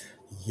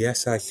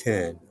 Yes, I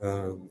can.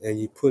 And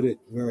you put it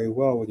very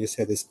well when you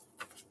said it's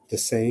the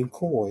same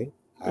coin,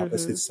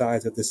 opposite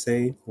sides of the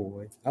same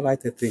coin. I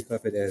like to think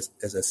of it as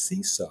a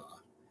seesaw.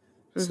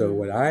 So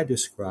what I've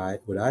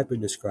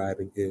been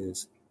describing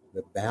is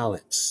the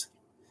balance.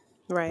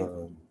 Right.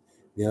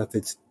 Now, if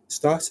it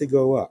starts to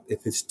go up,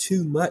 if it's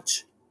too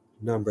much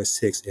number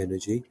 6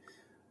 energy,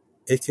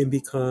 it can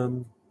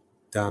become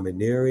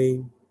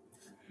domineering.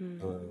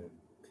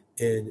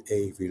 In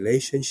a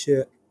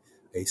relationship,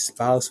 a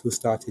spouse will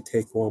start to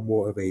take on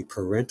more of a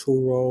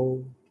parental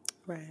role.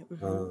 Right.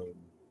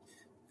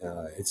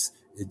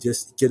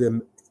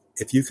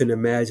 If you can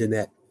imagine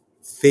that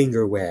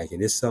finger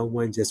wagging, it's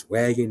someone just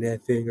wagging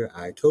that finger.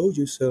 I told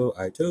you so.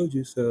 I told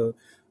you so.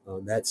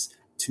 That's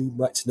too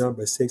much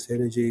number 6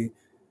 energy.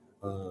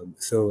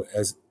 So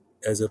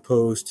as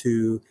opposed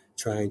to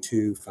trying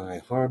to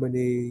find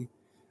harmony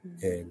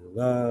and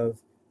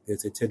love,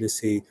 there's a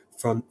tendency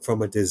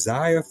from a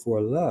desire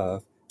for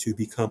love to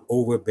become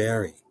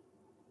overbearing,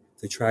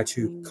 to try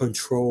to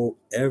control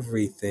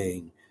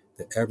everything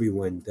that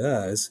everyone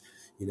does,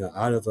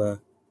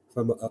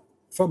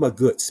 from a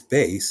good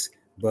space,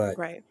 but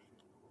Right.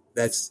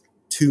 that's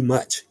too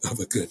much of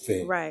a good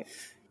thing. Right.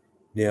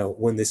 Now,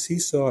 when the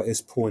seesaw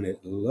is pointed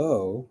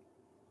low,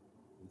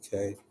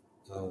 okay,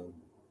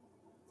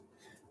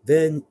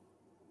 then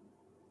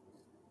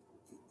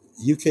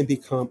you can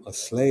become a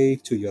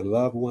slave to your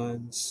loved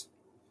ones.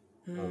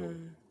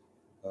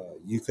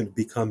 You can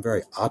become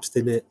very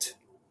obstinate.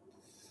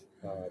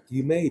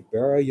 You may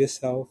bury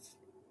yourself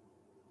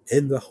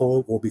in the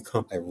home or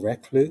become a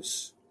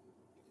recluse.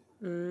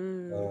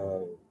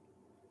 You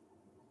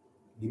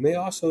may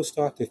also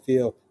start to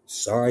feel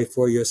sorry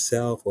for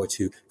yourself or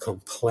to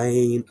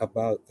complain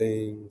about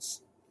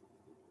things,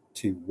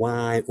 to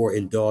whine or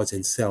indulge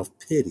in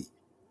self-pity.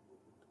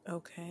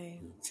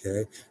 Okay.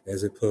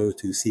 As opposed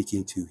to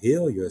seeking to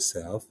heal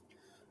yourself.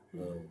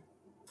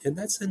 And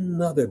that's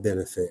another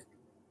benefit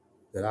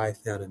that I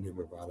found in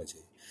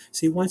numerology.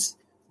 See, once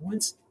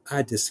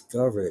I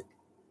discovered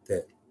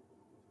that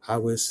I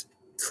was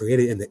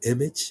created in the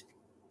image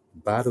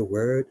by the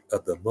word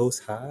of the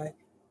Most High,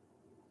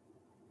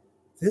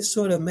 this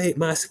sort of made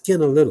my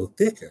skin a little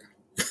thicker.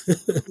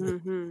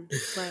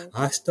 Right.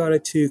 I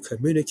started to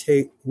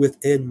communicate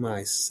within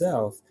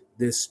myself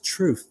this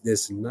truth,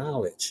 this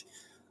knowledge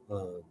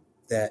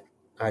that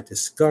I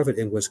discovered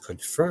and was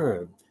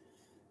confirmed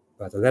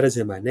by the letters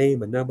in my name,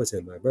 the numbers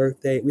in my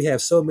birthday. We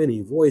have so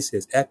many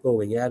voices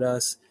echoing at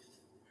us,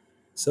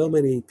 so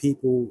many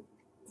people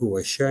who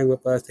are sharing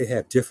with us. They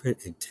have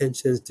different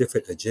intentions,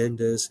 different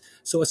agendas.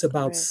 So it's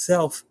about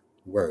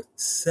self-worth,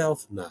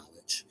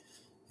 self-knowledge,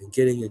 and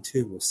getting in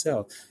tune with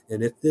self.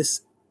 And if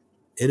this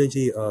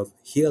energy of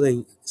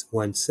healing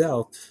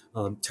oneself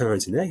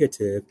turns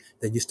negative,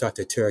 then you start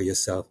to tear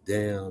yourself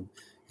down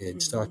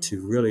and start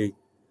to really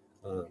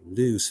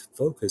lose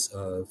focus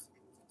of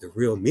the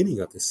real meaning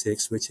of the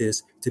 6, which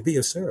is to be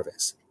of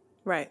service.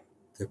 Right.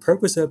 The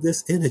purpose of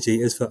this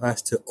energy is for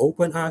us to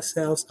open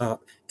ourselves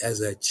up as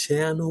a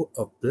channel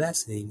of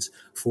blessings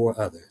for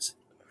others.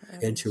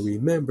 And to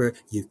remember,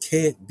 you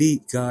can't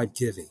beat God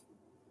giving.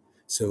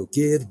 So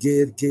give.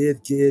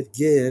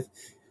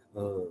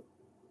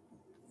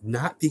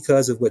 Not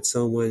because of what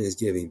someone is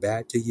giving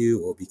back to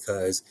you or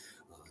because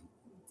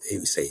they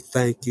say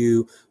thank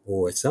you,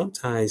 or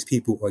sometimes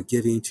people are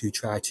giving to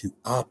try to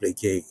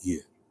obligate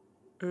you.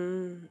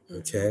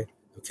 Okay,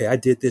 I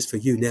did this for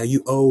you, now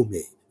you owe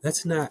me.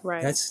 That's not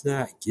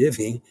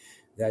giving,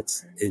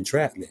 that's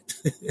entrapment.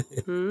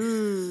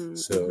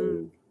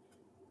 So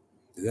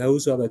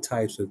those are the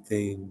types of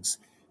things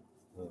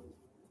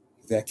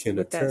that can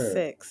occur. That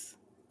 6.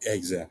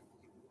 Exactly.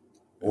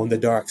 On the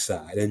dark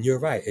side. And you're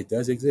right, it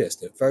does exist.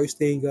 The first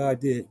thing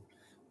God did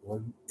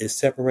is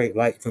separate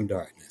light from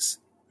darkness.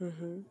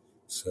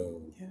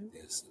 So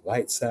there's the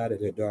light side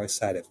and the dark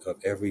side of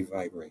every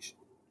vibration.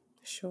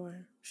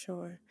 Sure.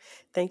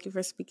 Thank you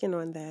for speaking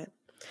on that.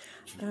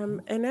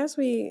 And as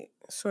we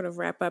sort of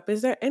wrap up,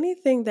 is there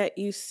anything that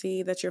you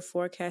see that you're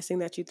forecasting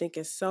that you think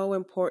is so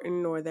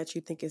important or that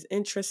you think is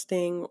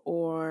interesting,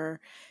 or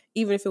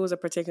even if it was a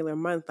particular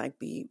month, like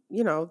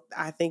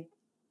I think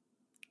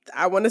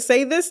I want to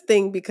say this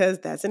thing because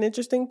that's an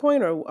interesting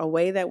point, or a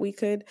way that we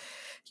could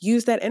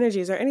use that energy.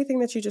 Is there anything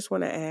that you just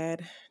want to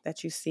add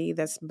that you see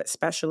that's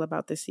special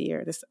about this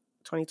year, this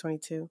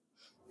 2022?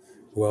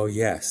 Well,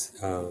 yes.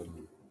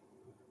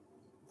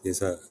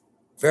 It's a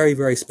very,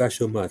 very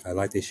special month I'd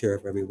like to share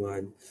with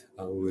everyone.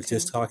 We were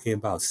just talking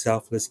about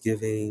selfless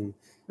giving,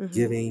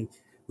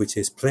 which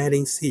is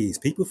planting seeds.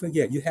 People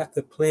forget you have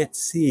to plant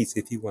seeds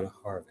if you want to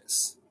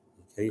harvest.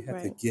 Okay, you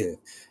have to give.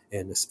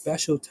 And the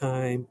special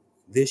time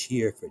this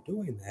year for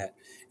doing that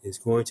is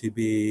going to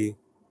be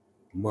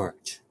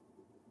March.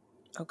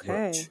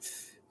 Okay.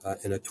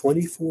 In a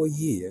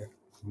 24-year,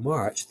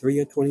 March 3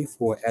 and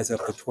 24 as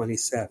up to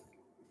 27.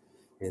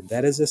 And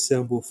that is a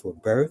symbol for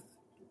birth,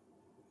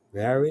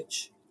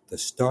 marriage, the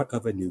start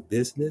of a new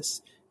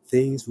business.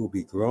 Things will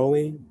be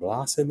growing,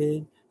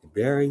 blossoming,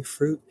 bearing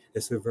fruit.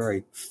 It's a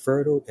very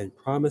fertile and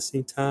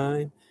promising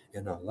time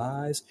in our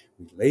lives.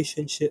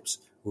 Relationships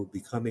will be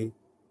coming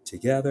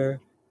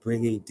together,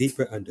 bringing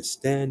deeper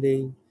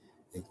understanding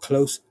and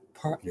close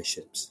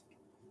partnerships,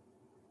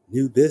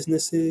 new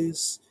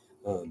businesses.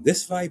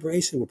 This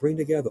vibration will bring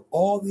together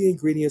all the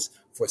ingredients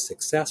for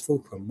successful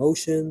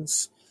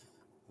promotions.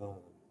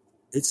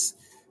 It's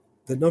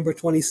the number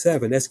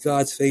 27. That's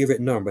God's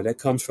favorite number. That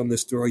comes from the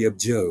story of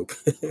Job.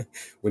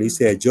 When he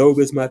said, Job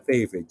is my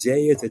favorite.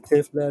 J is the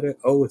 10th letter,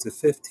 O is the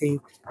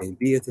 15th, and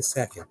B is the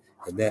 2nd.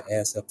 And that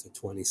adds up to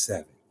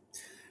 27.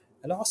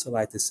 I'd also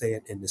like to say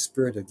it in the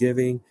spirit of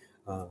giving.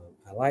 I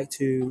like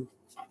to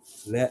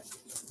let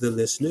the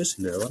listeners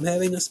know I'm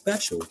having a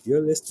special. If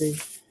you're listening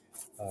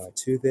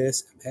to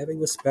this, I'm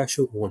having a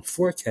special on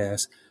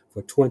forecast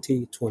for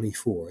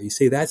 2024. You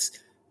see, that's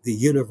the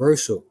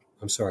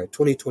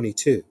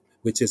 2022,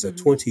 which is a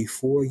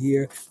 24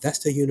 year. That's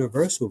the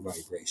universal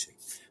vibration.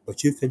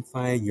 But you can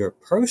find your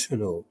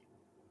personal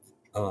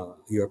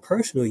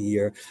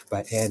year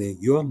by adding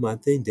your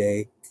month and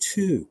day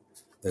to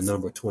the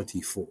number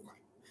 24.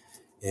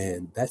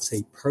 And that's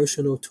a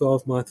personal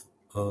 12-month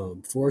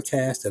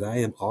forecast that I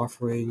am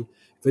offering.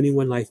 If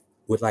anyone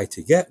would like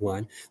to get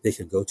one, they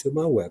can go to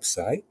my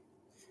website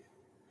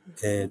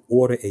and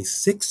order a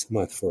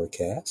 6-month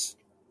forecast,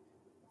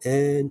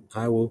 and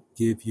I will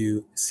give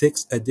you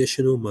 6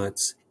 additional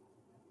months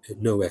at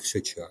no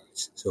extra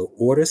charge. So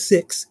order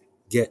 6,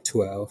 get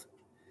 12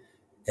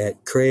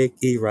 at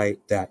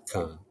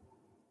craigerwright.com.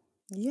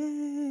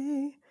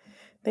 Yay!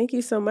 Thank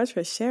you so much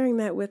for sharing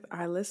that with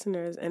our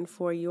listeners and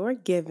for your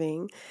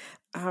giving.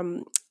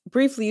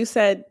 Briefly, you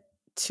said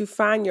to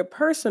find your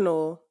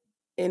personal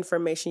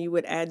information, you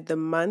would add the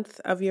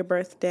month of your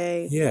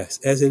birthday. Yes,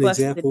 as an plus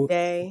example, the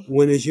day.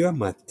 When is your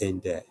month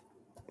and day?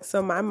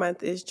 So my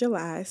month is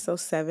July, so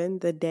 7.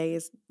 The day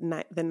is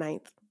the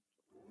 9th.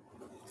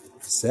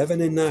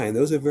 7 and 9,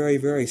 those are very,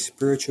 very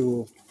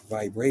spiritual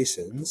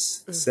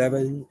vibrations.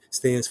 7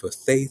 stands for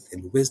faith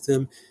and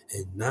wisdom,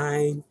 and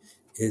 9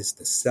 is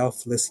the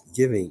selfless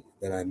giving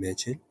that I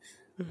mentioned.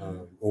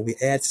 When we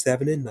add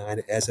 7 and 9,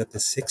 it adds up to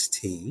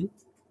 16.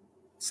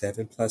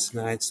 7 plus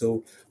 9.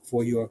 So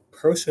for your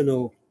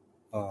personal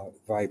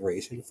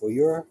vibration, for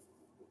your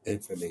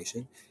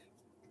information,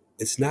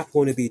 it's not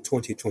going to be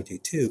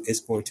 2022. It's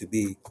going to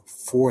be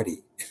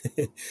 40.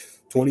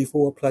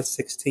 24 plus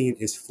 16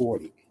 is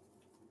 40.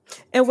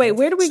 And wait,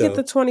 where do we get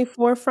the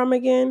 24 from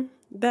again?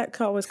 That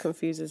always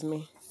confuses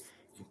me.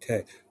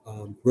 Okay.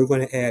 We're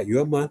going to add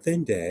your month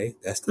and day,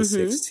 that's the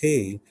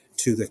 16,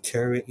 to the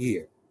current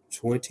year,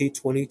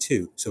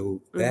 2022.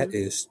 So that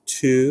is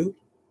 2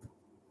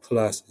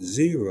 plus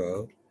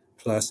 0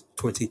 plus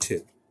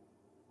 22.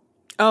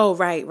 Oh,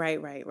 right.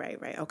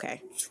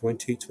 Okay.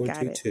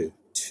 2022.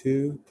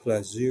 2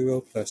 plus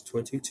 0 plus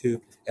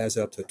 22 adds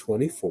up to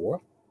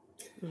 24.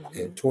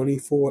 And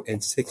 24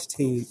 and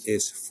 16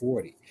 is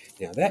 40.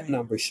 Now, that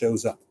number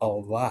shows up a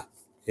lot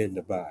in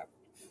the Bible.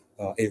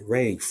 It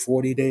rained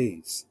 40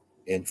 days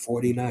and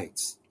 40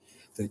 nights.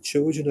 The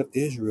children of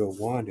Israel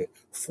wandered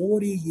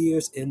 40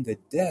 years in the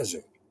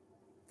desert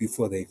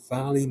before they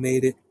finally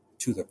made it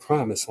to the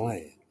promised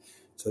land.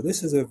 So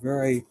this is a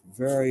very,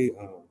 very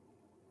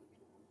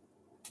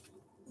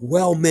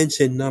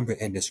well-mentioned number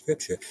in the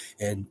scripture.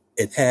 And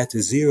it had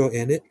the 0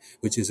 in it,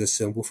 which is a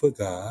symbol for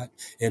God,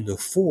 and the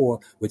 4,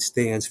 which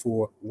stands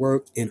for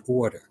work in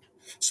order.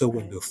 So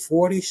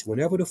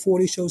whenever the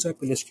 40 shows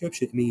up in the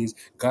scripture, it means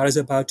God is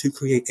about to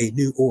create a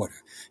new order.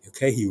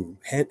 Okay, he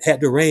had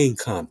the rain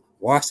come,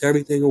 washed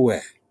everything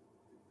away.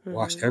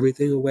 Washed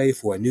everything away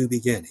for a new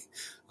beginning.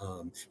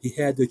 He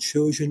had the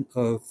children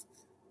of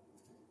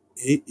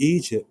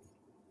Egypt,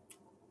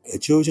 the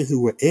children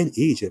who were in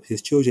Egypt,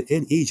 his children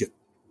in Egypt,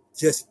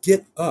 just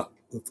get up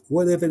with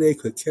whatever they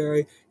could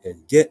carry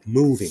and get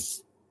moving.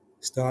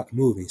 Start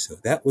moving. So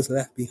that was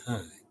left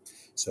behind.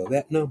 So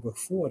that number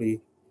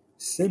 40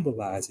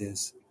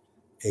 symbolizes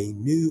a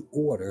new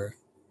order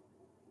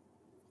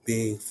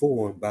being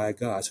formed by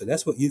God. So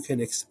that's what you can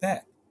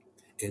expect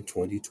in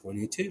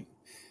 2022.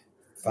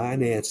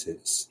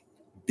 Finances,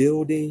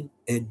 building,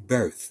 and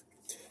birth.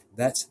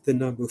 That's the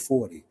number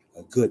 40.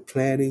 A good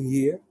planning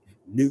year.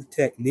 New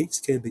techniques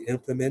can be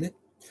implemented.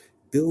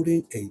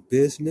 Building a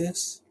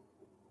business,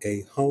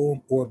 a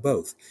home, or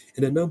both.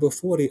 And the number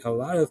 40, a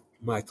lot of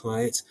my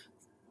clients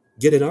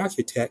get an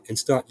architect and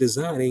start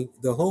designing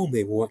the home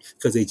they want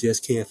because they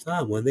just can't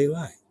find one they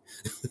like.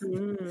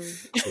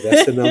 So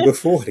that's the number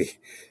 40.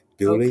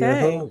 Building a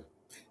home,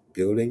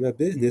 building a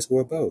business,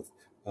 or both.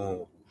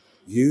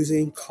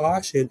 Using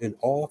caution in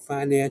all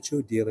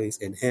financial dealings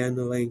and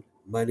handling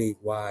money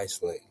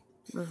wisely.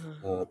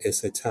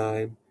 It's a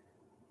time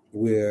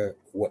where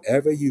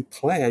whatever you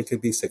plan can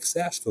be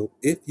successful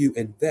if you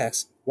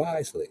invest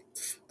wisely.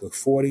 The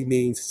 40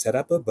 means set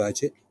up a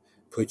budget,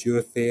 put your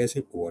affairs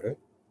in order,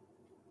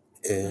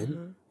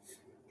 and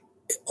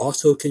it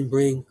also can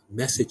bring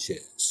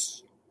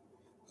messages.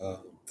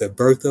 The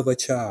birth of a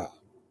child,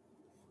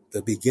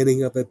 the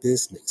beginning of a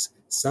business.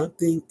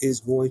 Something is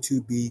going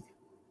to be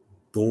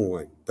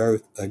born,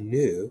 birth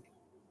anew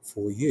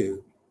for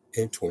you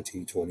in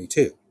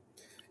 2022.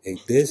 A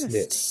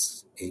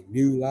business, a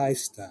new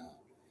lifestyle.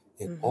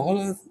 And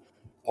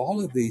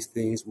all of these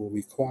things will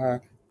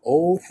require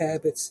old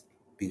habits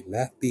be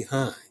left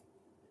behind.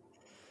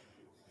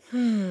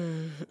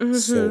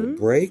 So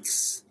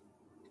breaks,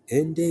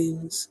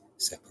 endings,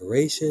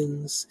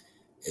 separations,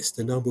 it's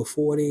the number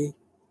 40,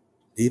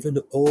 leaving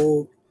the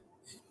old,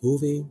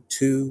 moving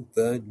to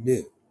the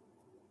new.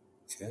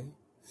 Okay?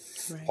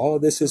 Right. All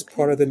of this is Okay.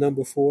 part of the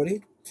number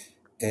 40.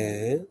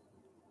 And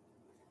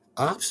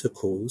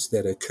obstacles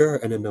that occur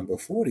in the number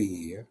 40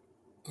 year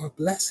are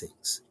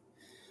blessings.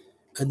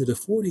 Under the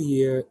 40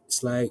 year,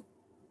 it's like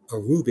a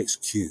Rubik's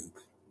Cube.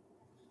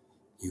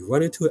 You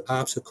run into an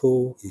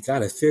obstacle, you got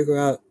to figure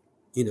out,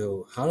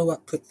 how do I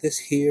put this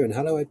here and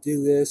how do I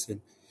do this?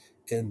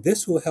 And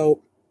this will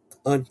help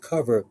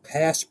uncover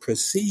past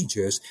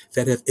procedures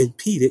that have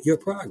impeded your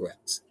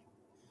progress.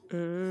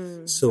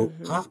 So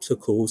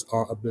obstacles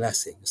are a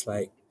blessing. It's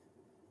like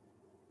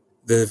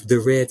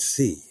the Red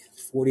Sea.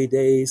 40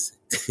 days,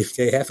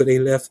 okay, after they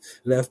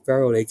left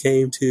Pharaoh, they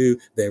came to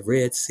the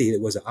Red Sea. It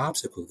was an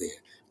obstacle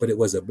there, but it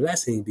was a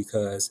blessing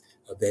because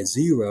of that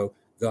zero,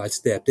 God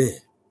stepped in.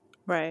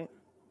 Right.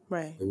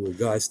 Right. And when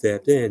God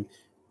stepped in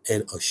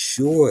and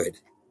assured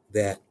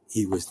that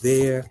he was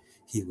there,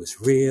 he was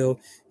real,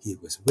 he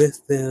was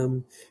with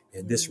them,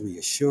 and this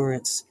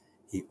reassurance,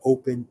 he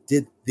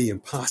did the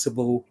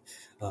impossible,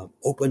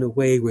 opened a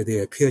way where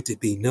there appeared to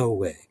be no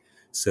way.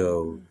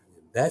 So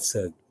that's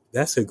a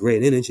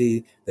great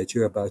energy that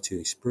you're about to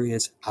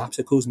experience.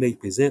 Obstacles may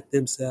present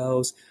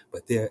themselves,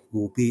 but there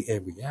will be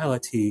in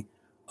reality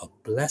a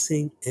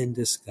blessing in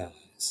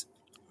disguise.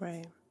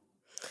 Right.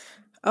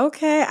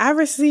 Okay, I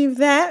receive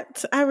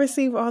that. I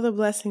receive all the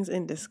blessings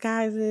in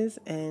disguises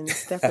and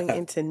stepping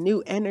into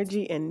new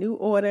energy and new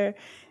order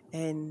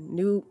and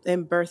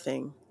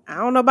birthing. I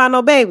don't know about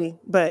no baby,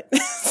 but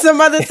some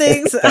other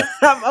things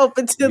I'm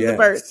open to the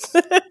birth.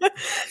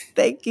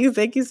 Thank you.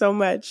 Thank you so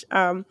much.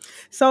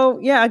 So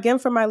yeah, again,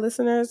 for my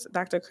listeners,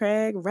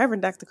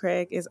 Reverend Dr.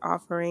 Craig is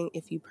offering,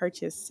 if you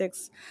purchase a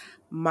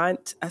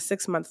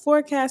 6-month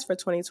forecast for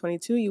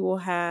 2022, you will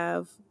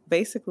have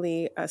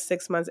basically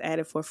 6 months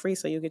added for free.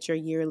 So you'll get your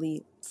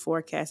yearly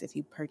forecast if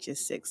you purchase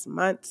 6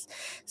 months.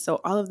 So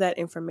all of that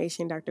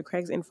information, Dr.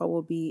 Craig's info,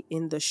 will be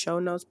in the show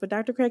notes. But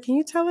Dr. Craig, can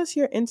you tell us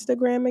your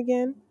Instagram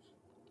again?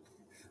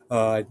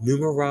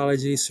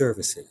 Numerology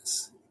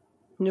Services.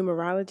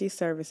 Numerology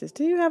Services.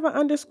 Do you have an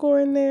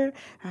underscore in there?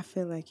 I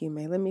feel like you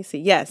may. Let me see.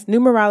 Yes,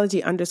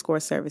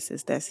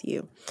 Numerology_Services. That's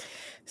you.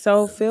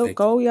 So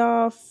go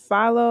y'all,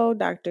 follow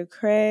Dr.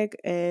 Craig,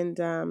 and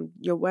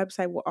your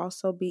website will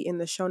also be in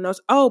the show notes.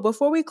 Oh,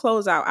 before we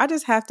close out, I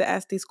just have to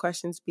ask this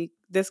question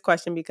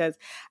because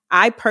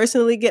I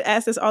personally get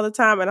asked this all the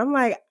time, and I'm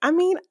like, I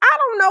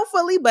don't know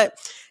fully, but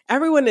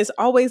everyone is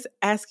always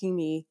asking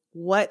me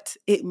what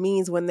it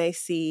means when they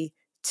see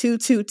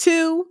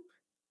 222,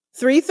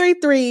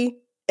 333,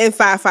 and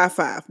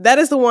 555. That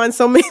is the one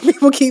so many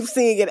people keep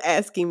seeing and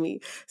asking me.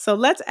 So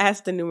let's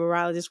ask the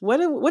numerologist, what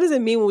does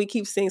it mean when we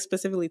keep seeing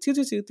specifically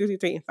 222,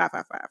 333, and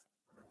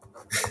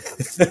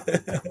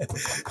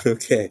 555?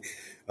 Okay.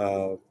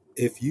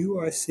 If you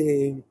are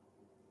seeing,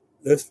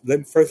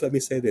 let me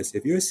say this.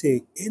 If you're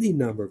seeing any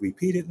number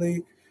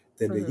repeatedly,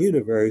 then the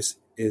universe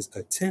is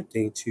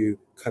attempting to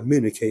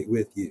communicate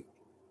with you.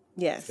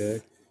 Yes.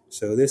 Okay?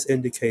 So this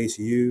indicates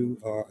you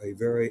are a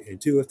very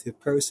intuitive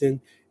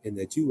person and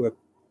that you are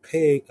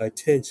paying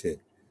attention,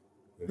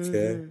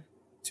 to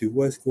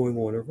what's going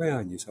on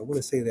around you. So I want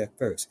to say that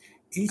first.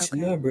 Each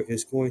number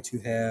is going to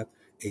have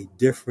a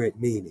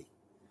different meaning.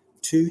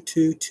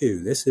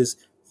 222. This is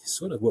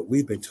sort of what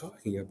we've been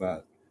talking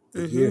about.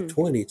 The year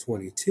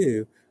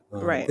 2022.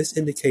 Right. This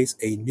indicates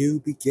a new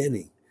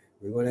beginning.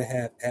 We're going to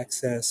have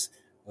access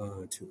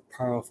to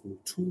powerful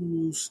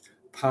tools,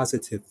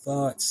 positive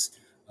thoughts.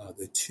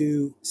 The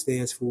 2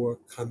 stands for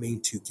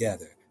coming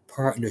together,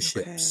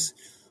 partnerships,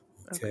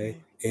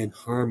 and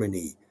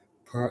harmony,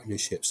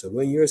 partnerships. So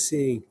when you're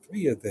seeing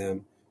 3 of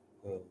them,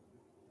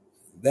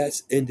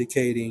 that's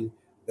indicating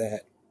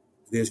that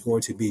there's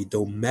going to be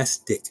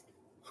domestic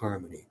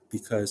harmony,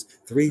 because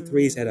 3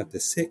 threes add up to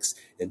 6,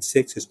 and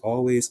 6 is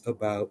always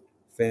about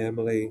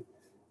family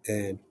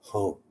and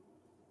home.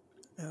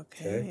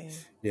 Okay.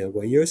 Now,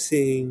 when you're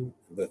seeing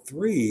the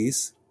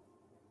 3s,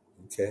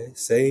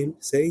 same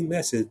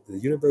message. The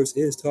universe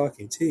is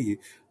talking to you,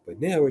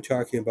 but now we're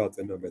talking about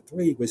the number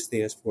 3, which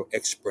stands for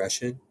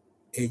expression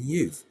and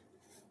youth.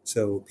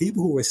 So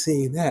people who are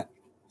seeing that,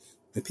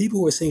 the people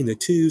who are seeing the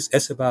 2s,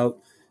 that's about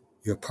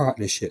your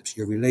partnerships,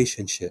 your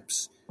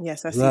relationships.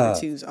 Yes, I love.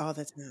 See the 2s all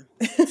the time.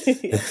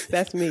 Yes,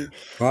 that's me.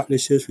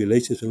 Partnerships,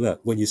 relationships, and love.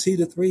 When you see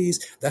the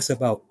 3s, that's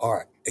about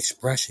art,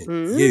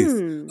 expression,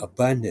 youth,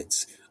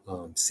 abundance,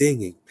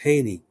 singing,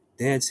 painting,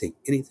 dancing,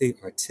 anything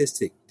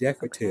artistic,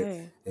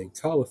 decorative, and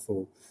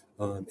colorful.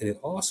 And it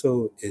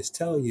also is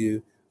telling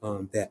you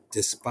that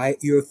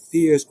despite your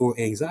fears or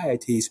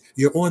anxieties,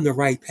 you're on the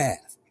right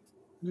path.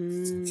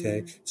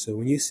 Okay, so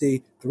when you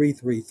see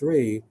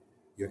 333,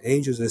 your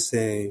angels are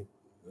saying,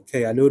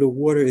 okay, I know the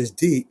water is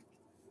deep.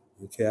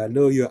 Okay, I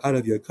know you're out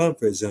of your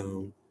comfort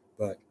zone,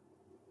 but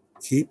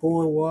keep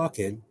on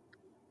walking.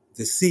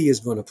 The sea is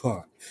going to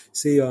part.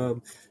 See,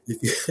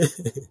 If you,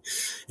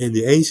 in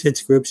the ancient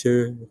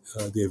scripture,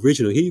 the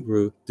original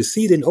Hebrew, the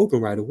sea didn't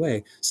open right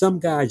away. Some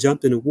guy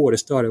jumped in the water,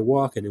 started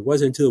walking. It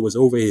wasn't until it was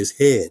over his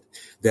head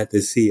that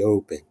the sea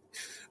opened.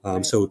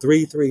 Right. So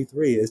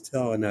 333 is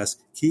telling us,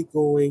 keep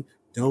going,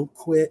 don't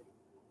quit.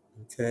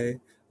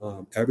 Okay.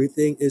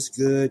 Everything is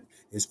good.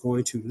 It's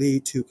going to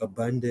lead to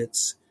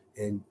abundance,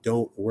 and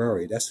don't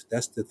worry. That's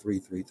the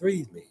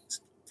 333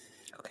 means.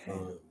 Okay.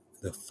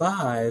 The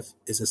 5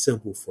 is a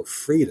symbol for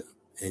freedom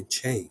and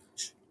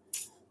change.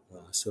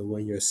 So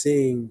when you're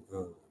seeing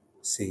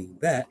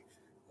that,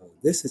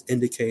 this is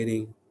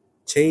indicating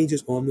change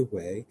is on the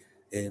way,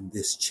 and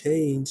this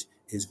change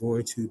is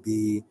going to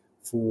be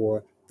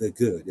for the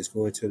good. It's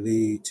going to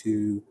lead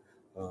to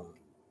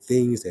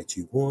things that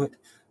you want.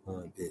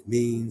 It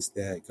means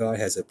that God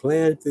has a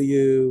plan for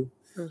you.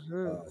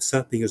 Mm-hmm.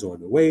 Something is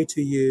on the way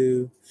to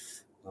you.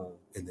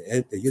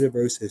 And the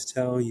universe is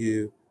telling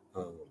you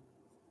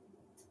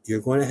you're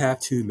going to have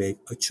to make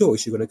a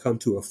choice. You're going to come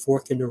to a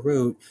fork in the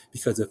road,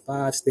 because the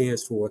 5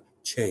 stands for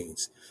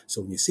change.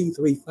 So when you see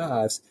 3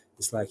 5s,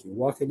 it's like you're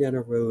walking down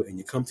a road and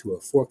you come to a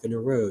fork in the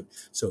road.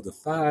 So the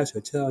 5s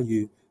are telling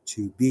you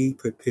to be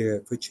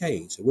prepared for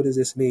change. So what does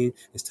this mean?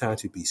 It's time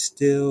to be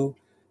still,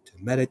 to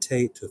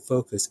meditate, to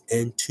focus,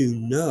 and to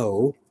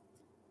know,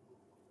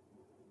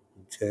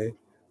 okay,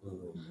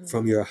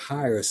 from your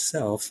higher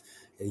self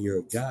and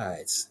your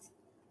guides.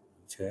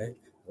 Okay,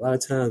 a lot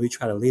of times we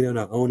try to lean on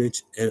our own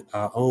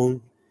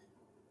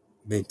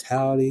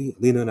mentality,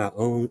 lean on our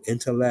own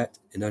intellect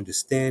and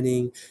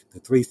understanding. The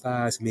 3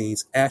 5s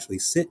means actually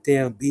sit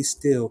down, be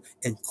still,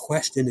 and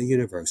question the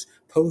universe.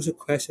 Pose a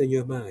question in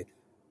your mind.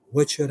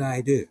 What should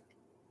I do?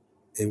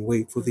 And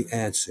wait for the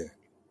answer,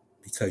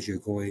 because you're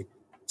going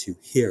to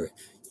hear it.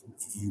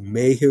 You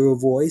may hear a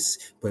voice,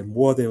 but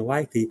more than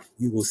likely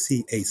you will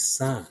see a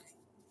sign.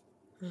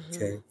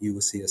 Okay, you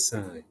will see a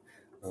sign.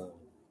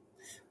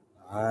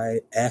 I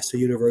asked the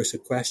universe a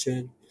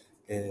question,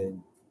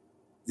 and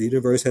the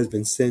universe has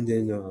been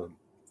sending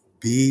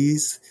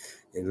bees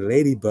and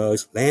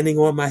ladybugs landing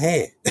on my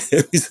hand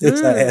ever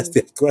since I asked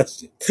that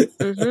question.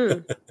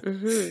 And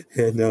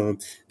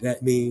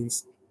that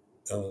means,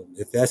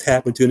 if that's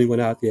happened to anyone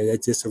out there,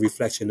 that's just a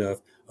reflection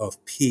of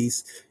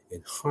peace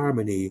and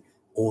harmony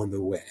on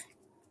the way.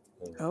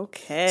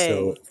 Okay.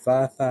 So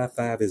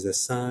 555 is a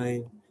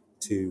sign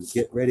to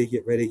get ready.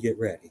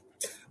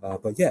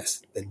 But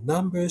yes, the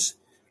numbers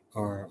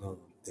are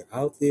they're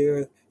out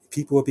there.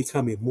 People are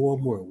becoming more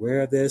and more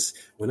aware of this.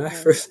 When I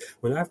first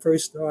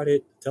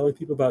started telling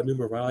people about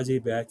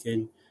numerology back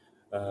in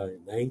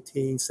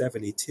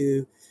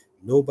 1972,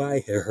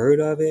 nobody had heard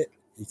of it.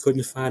 You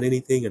couldn't find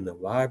anything in the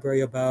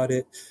library about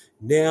it.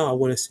 Now I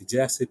want to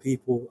suggest to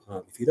people,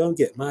 if you don't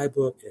get my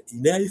book,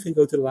 now you can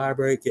go to the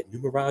library and get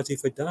Numerology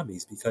for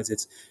Dummies, because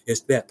it's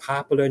that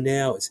popular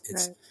now. It's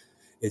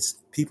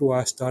people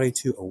are starting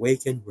to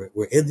awaken.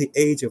 We're in the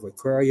age of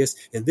Aquarius,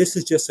 and this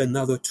is just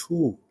another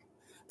tool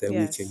that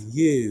we can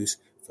use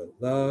for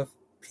love,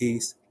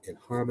 peace, and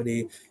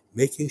harmony,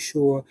 making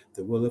sure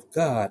the will of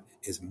God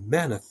is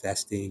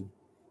manifesting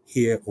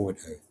here on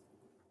earth.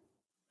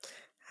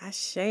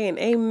 Ashe, and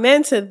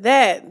amen to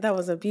that. That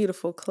was a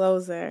beautiful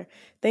closer.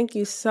 Thank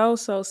you so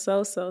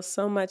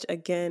much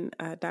again,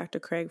 Dr.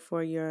 Craig,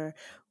 for your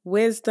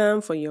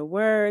wisdom, for your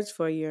words,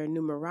 for your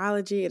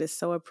numerology. It is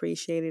so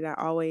appreciated. I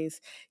always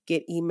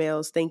get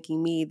emails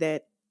thanking me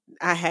that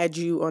I had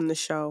you on the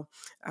show,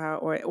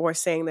 or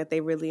saying that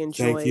they really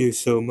enjoyed Thank you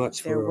so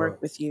much their for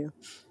work with you.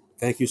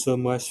 Thank you so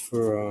much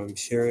for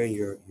sharing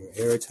your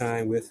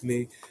airtime with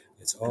me.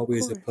 It's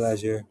always a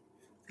pleasure.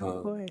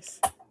 Of course.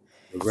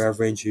 The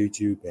Reverend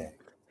Juju Bay.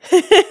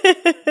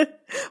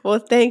 Well,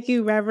 thank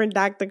you, Reverend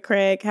Dr.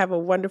 Craig. Have a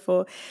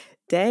wonderful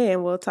day,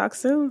 and we'll talk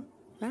soon.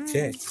 Bye.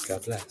 Okay,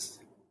 God bless.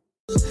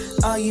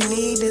 All you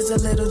need is a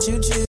little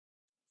juju.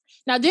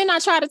 Now, didn't I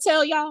try to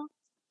tell y'all?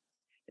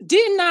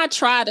 Didn't I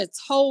try to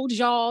told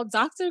y'all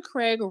Dr.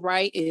 Craig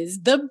Wright is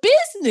the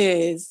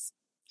business?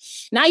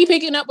 Now you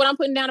picking up what I'm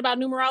putting down about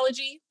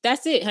numerology?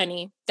 That's it,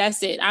 honey.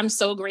 That's it. I'm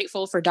so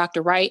grateful for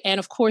Dr. Wright and,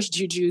 of course,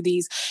 Juju,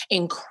 these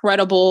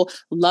incredible,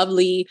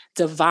 lovely,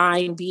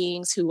 divine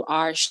beings who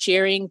are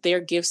sharing their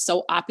gifts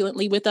so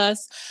opulently with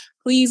us.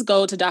 Please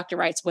go to Dr.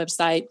 Wright's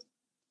website.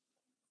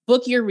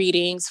 Book your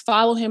readings,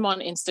 follow him on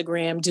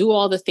Instagram, do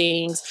all the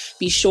things.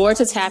 Be sure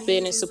to tap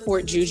in and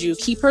support Juju.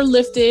 Keep her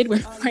lifted.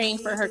 We're praying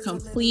for her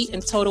complete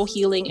and total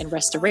healing and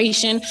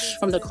restoration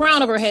from the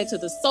crown of her head to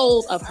the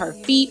soles of her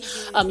feet.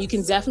 You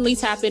can definitely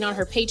tap in on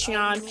her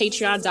Patreon,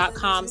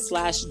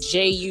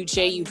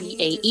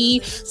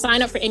 patreon.com/JUJUBAE.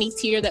 Sign up for any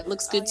tier that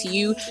looks good to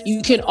you.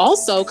 You can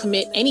also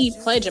commit any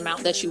pledge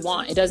amount that you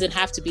want. It doesn't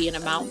have to be an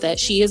amount that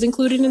she has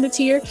included in the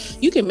tier.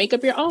 You can make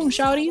up your own,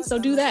 shawty. So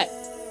do that.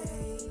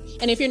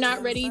 And if you're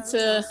not ready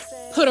to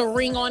put a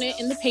ring on it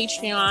in the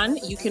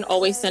Patreon, you can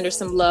always send her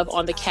some love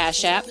on the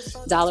Cash App,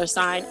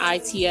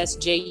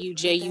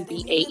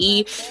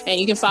 $ITSJUJUBAE. And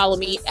you can follow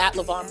me at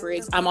LaVon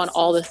Briggs. I'm on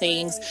all the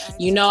things.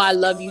 You know I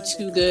love you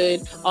too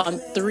good. On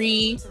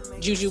 3,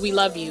 Juju, we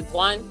love you.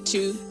 1,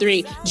 2,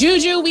 3.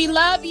 Juju, we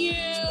love you.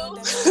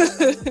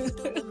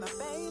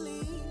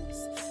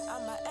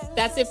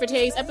 That's it for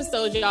today's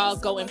episode, y'all.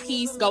 Go in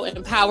peace, go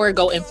in power,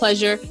 go in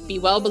pleasure. Be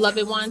well,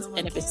 beloved ones.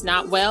 And if it's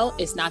not well,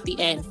 it's not the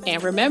end.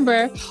 And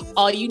remember,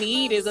 all you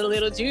need is a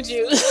little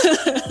juju.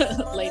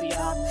 Lady,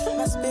 y'all.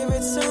 My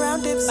spirit's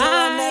surrounded, so Bye.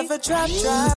 I never drop.